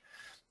about.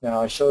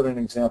 Now, I showed an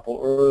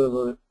example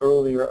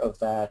earlier of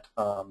that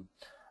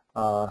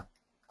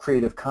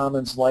Creative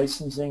Commons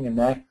licensing. In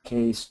that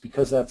case,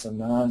 because that's a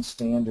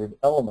non-standard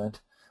element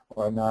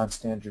or a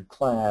non-standard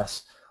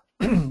class,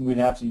 we'd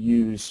have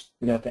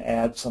to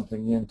add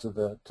something into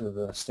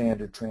the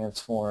standard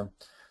transform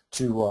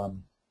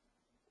to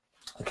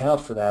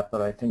account for that.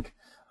 But I think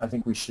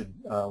we should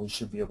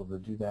be able to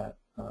do that.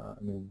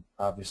 I mean,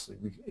 obviously,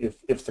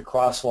 if the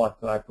crosswalk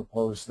that I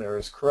proposed there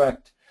is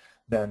correct,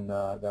 then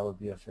that would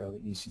be a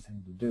fairly easy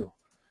thing to do.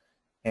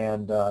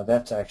 And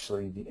that's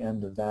actually the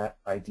end of that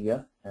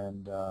idea.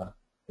 And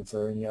if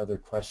there are any other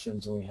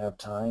questions and we have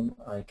time,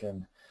 I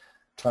can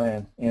try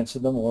and answer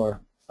them,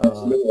 or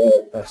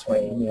that's my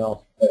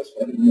email.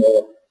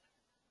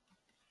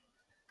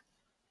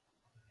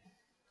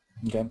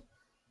 Okay.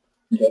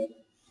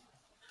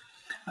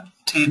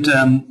 Ted,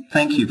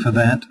 thank you for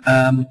that.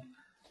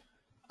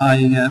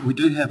 We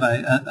do have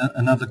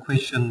another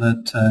question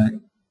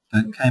that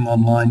came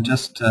online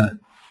just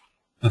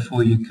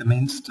before you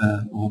commenced,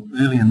 or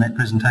early in that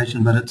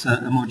presentation, but it's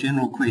a more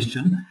general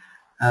question.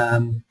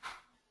 I'll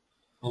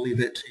leave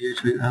that to you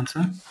to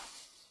answer.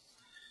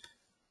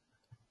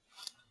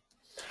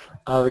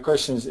 The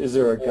question is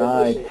there a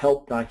guide,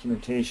 help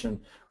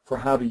documentation for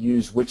how to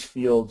use which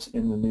fields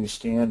in the new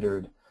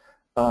standard?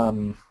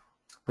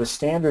 The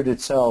standard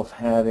itself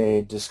had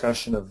a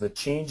discussion of the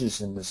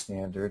changes in the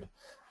standard.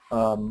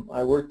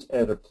 I worked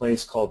at a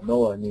place called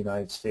NOAA in the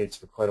United States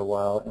for quite a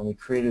while, and we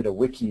created a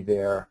wiki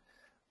there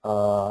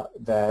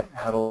that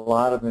had a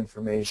lot of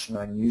information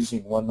on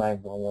using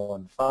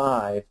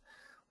 19115.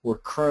 We're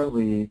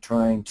currently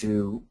trying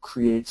to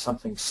create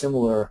something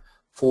similar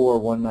for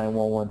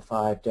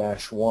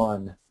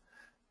 19115-1,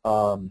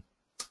 and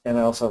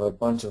I also have a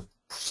bunch of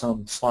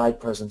some slide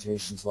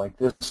presentations like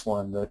this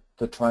one that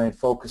try and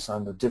focus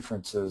on the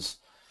differences.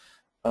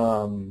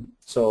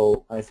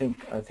 So I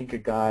think a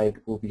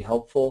guide will be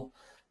helpful,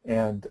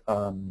 and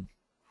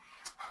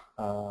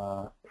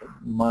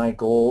my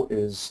goal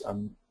is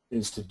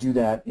to do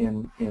that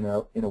in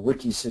a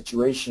wiki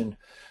situation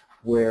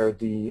where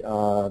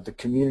the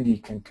community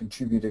can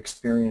contribute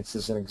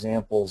experiences and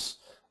examples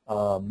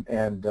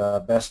and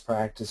best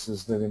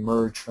practices that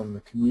emerge from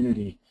the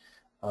community,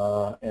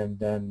 and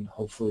then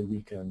hopefully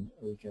we can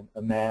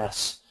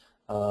amass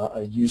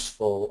a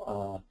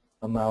useful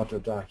amount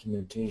of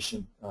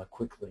documentation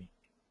quickly.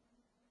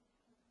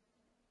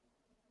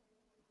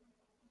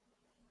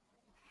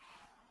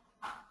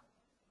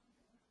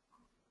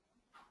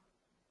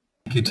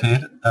 Thank you,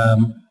 Ted.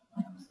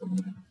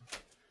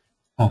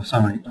 Oh,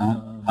 sorry.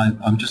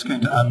 I'm just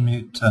going to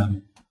unmute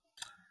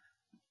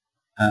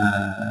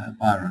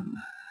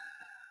Byron.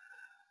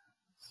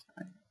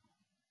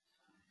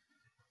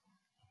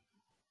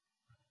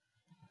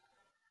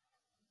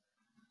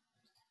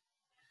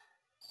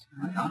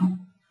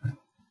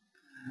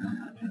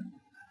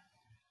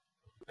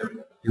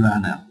 You are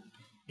now.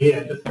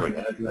 Yeah,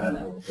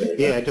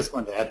 I just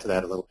wanted to add to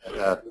that a little bit.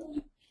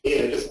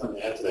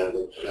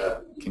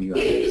 Can you?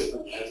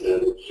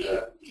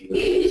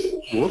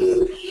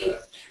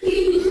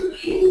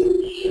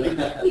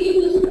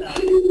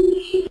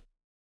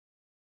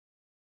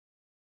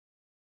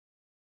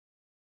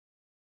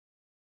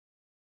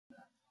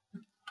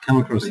 Come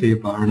across here,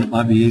 Byron. It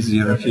might be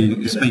easier if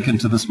you speak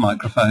into this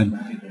microphone.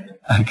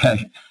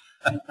 Okay.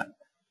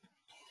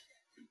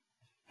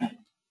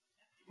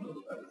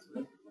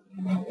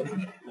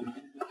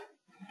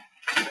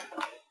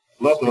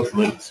 Love those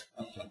links.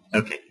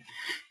 Okay.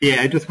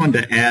 Yeah, I just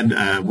wanted to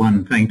add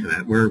one thing to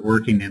that. We're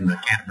working in the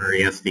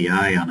Canterbury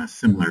SDI on a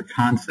similar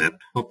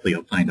concept. Hopefully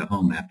it'll find a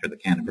home after the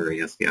Canterbury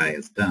SDI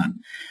is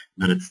done.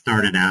 But it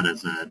started out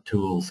as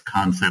tools,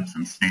 concepts,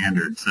 and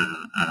standards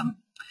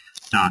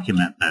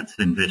document that's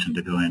envisioned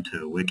to go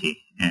into a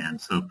wiki. And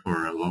so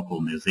for a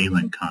local New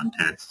Zealand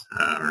context,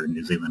 or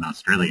New Zealand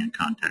Australian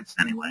context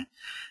anyway,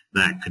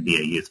 that could be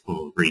a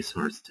useful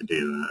resource to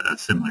do a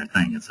similar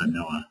thing as a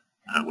NOAA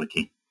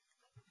wiki.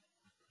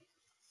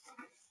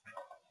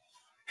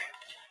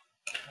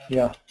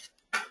 Yeah.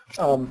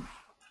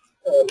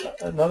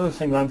 Another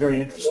thing I'm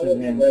very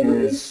interested in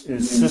is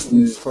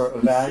systems for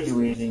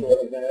evaluating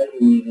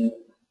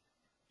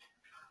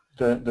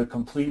the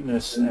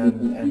completeness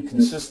and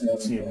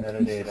consistency of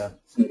metadata,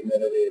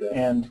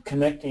 and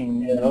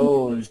connecting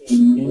those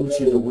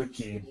into the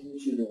wiki,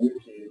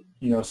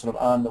 sort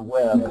of on the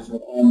web,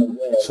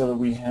 so that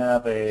we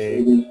have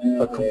a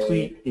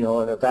complete,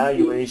 an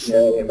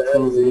evaluation,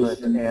 improvement,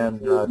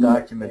 and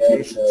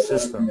documentation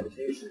system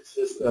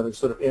that is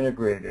sort of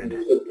integrated.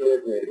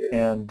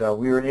 And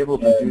we were able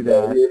to do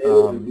that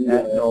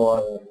at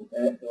NOAA,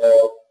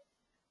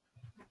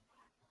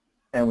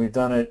 and we've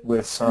done it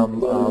with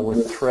some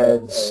with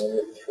threads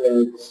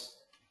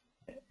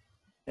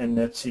and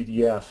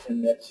NetCDF.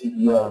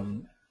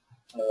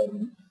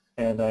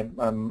 And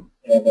I'm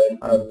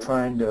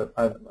trying to.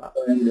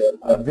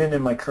 I've been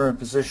in my current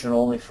position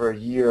only for a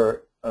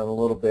year and a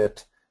little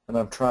bit, and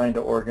I'm trying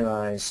to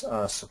organize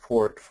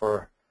support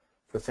for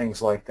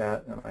things like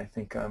that. And I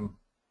think I'll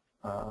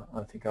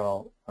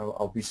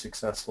be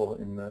successful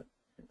in that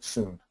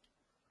soon.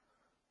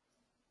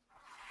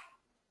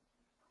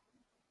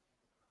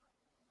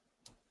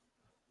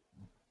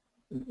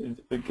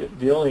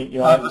 The only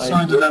I've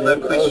assigned another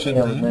question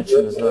I would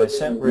mention is that I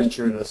sent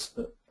Richard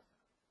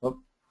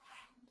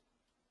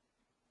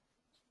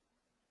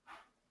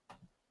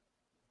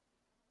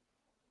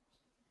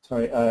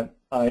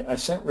I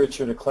sent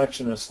Richard a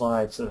collection of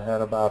slides that had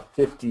about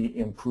 50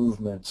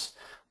 improvements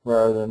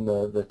rather than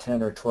the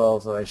 10 or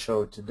 12 that I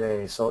showed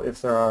today. So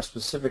if there are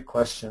specific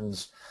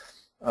questions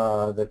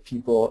that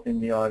people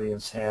in the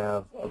audience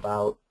have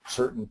about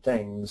certain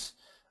things,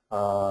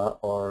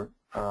 or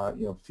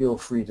feel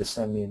free to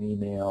send me an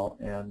email,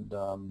 and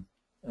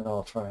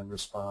I'll try and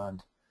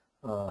respond,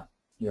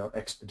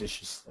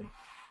 expeditiously.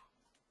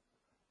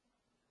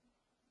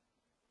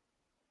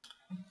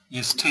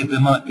 Yes, Ted, there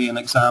might be an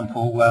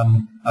example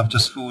I've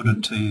just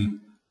forwarded to you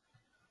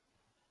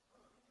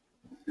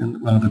in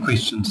one of the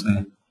questions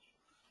there.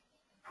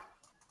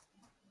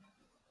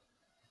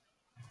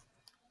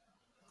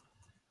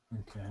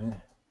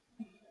 Okay.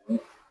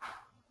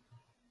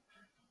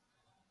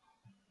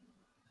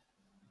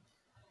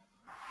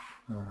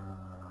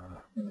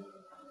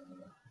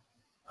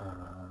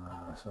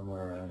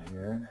 Somewhere around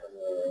here.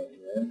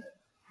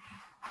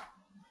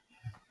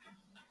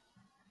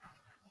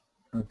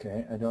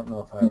 Okay, I don't know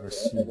if I've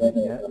received it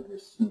yet.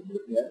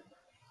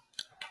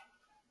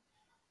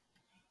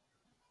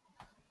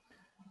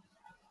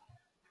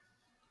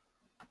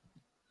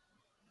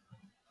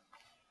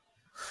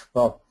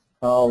 Well,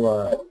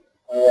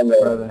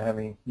 rather than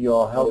having you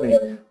all help me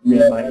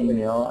read my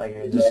email, I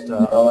can just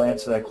I'll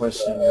answer that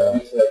question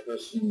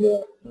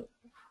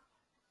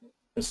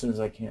as soon as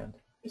I can.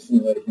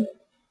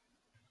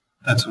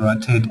 That's all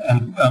right, Ted,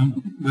 and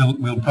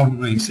we'll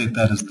probably accept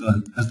that as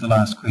the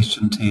last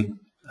question, Ted,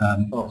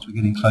 as we're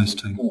getting close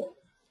to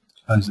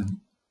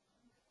closing.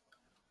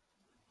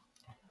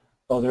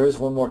 Oh, there is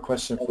one more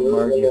question from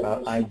Margie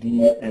about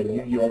ID and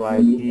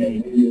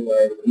UUID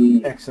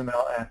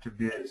XML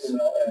attributes,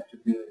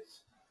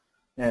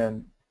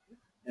 and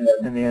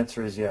the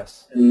answer is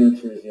yes.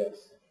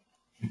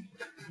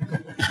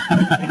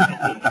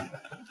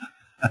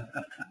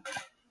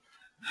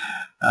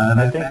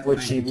 I think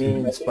what she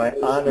means by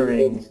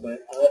honoring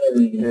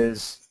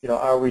is,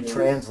 are we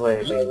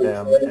translating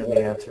them? And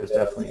the answer is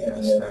definitely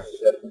yes there.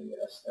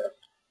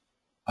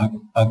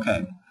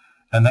 Okay,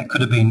 and that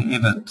could have been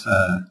Evert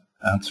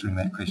answering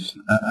that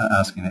question,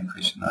 asking that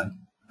question,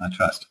 I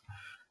trust,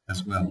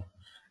 as well.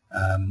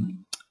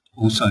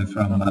 Also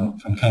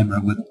from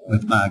Canberra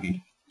with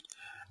Margie.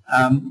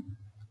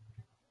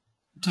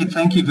 Ted,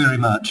 thank you very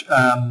much.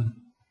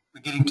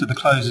 We're getting to the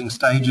closing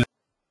stages.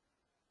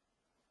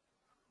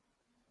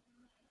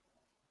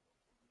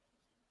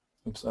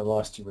 Oops, I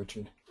lost you,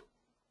 Richard.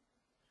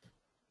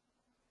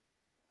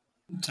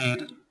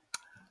 Ted,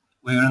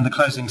 we're in the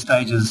closing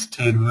stages,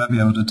 Ted. We won't be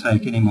able to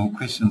take any more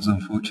questions,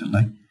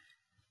 unfortunately.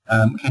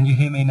 Can you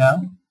hear me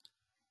now?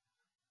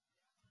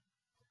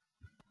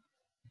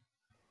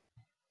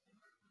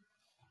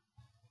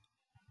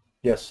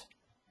 Yes.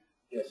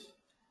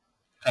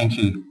 Thank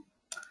you.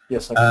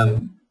 Yes, I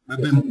can.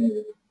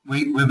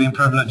 We've been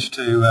privileged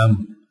to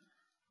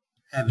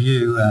have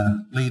you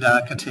lead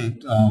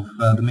architect of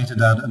the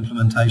metadata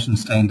implementation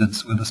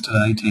standards with us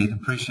today, Ted.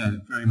 Appreciate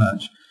it very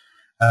much.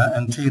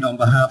 And Ted, on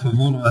behalf of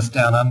all of us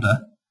down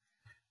under,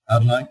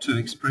 I'd like to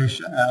express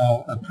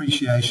our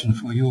appreciation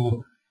for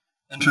your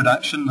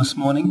introduction this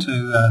morning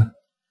to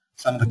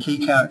some of the key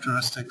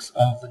characteristics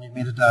of the new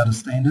metadata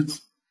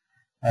standards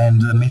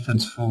and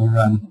methods for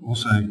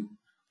also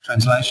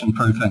translation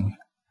proofing.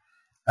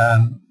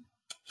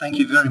 Thank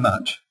you very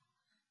much.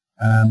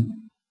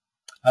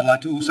 I'd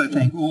like to also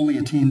thank all the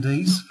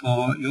attendees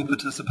for your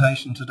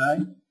participation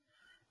today,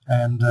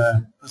 And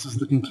this is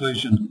the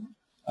conclusion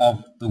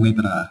of the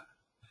webinar.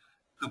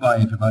 Goodbye,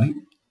 everybody.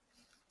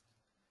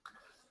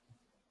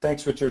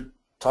 Thanks, Richard.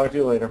 Talk to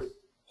you later.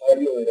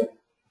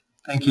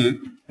 Thank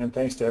you. And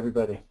thanks to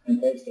everybody.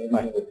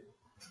 Bye.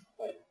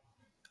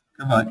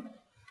 Goodbye.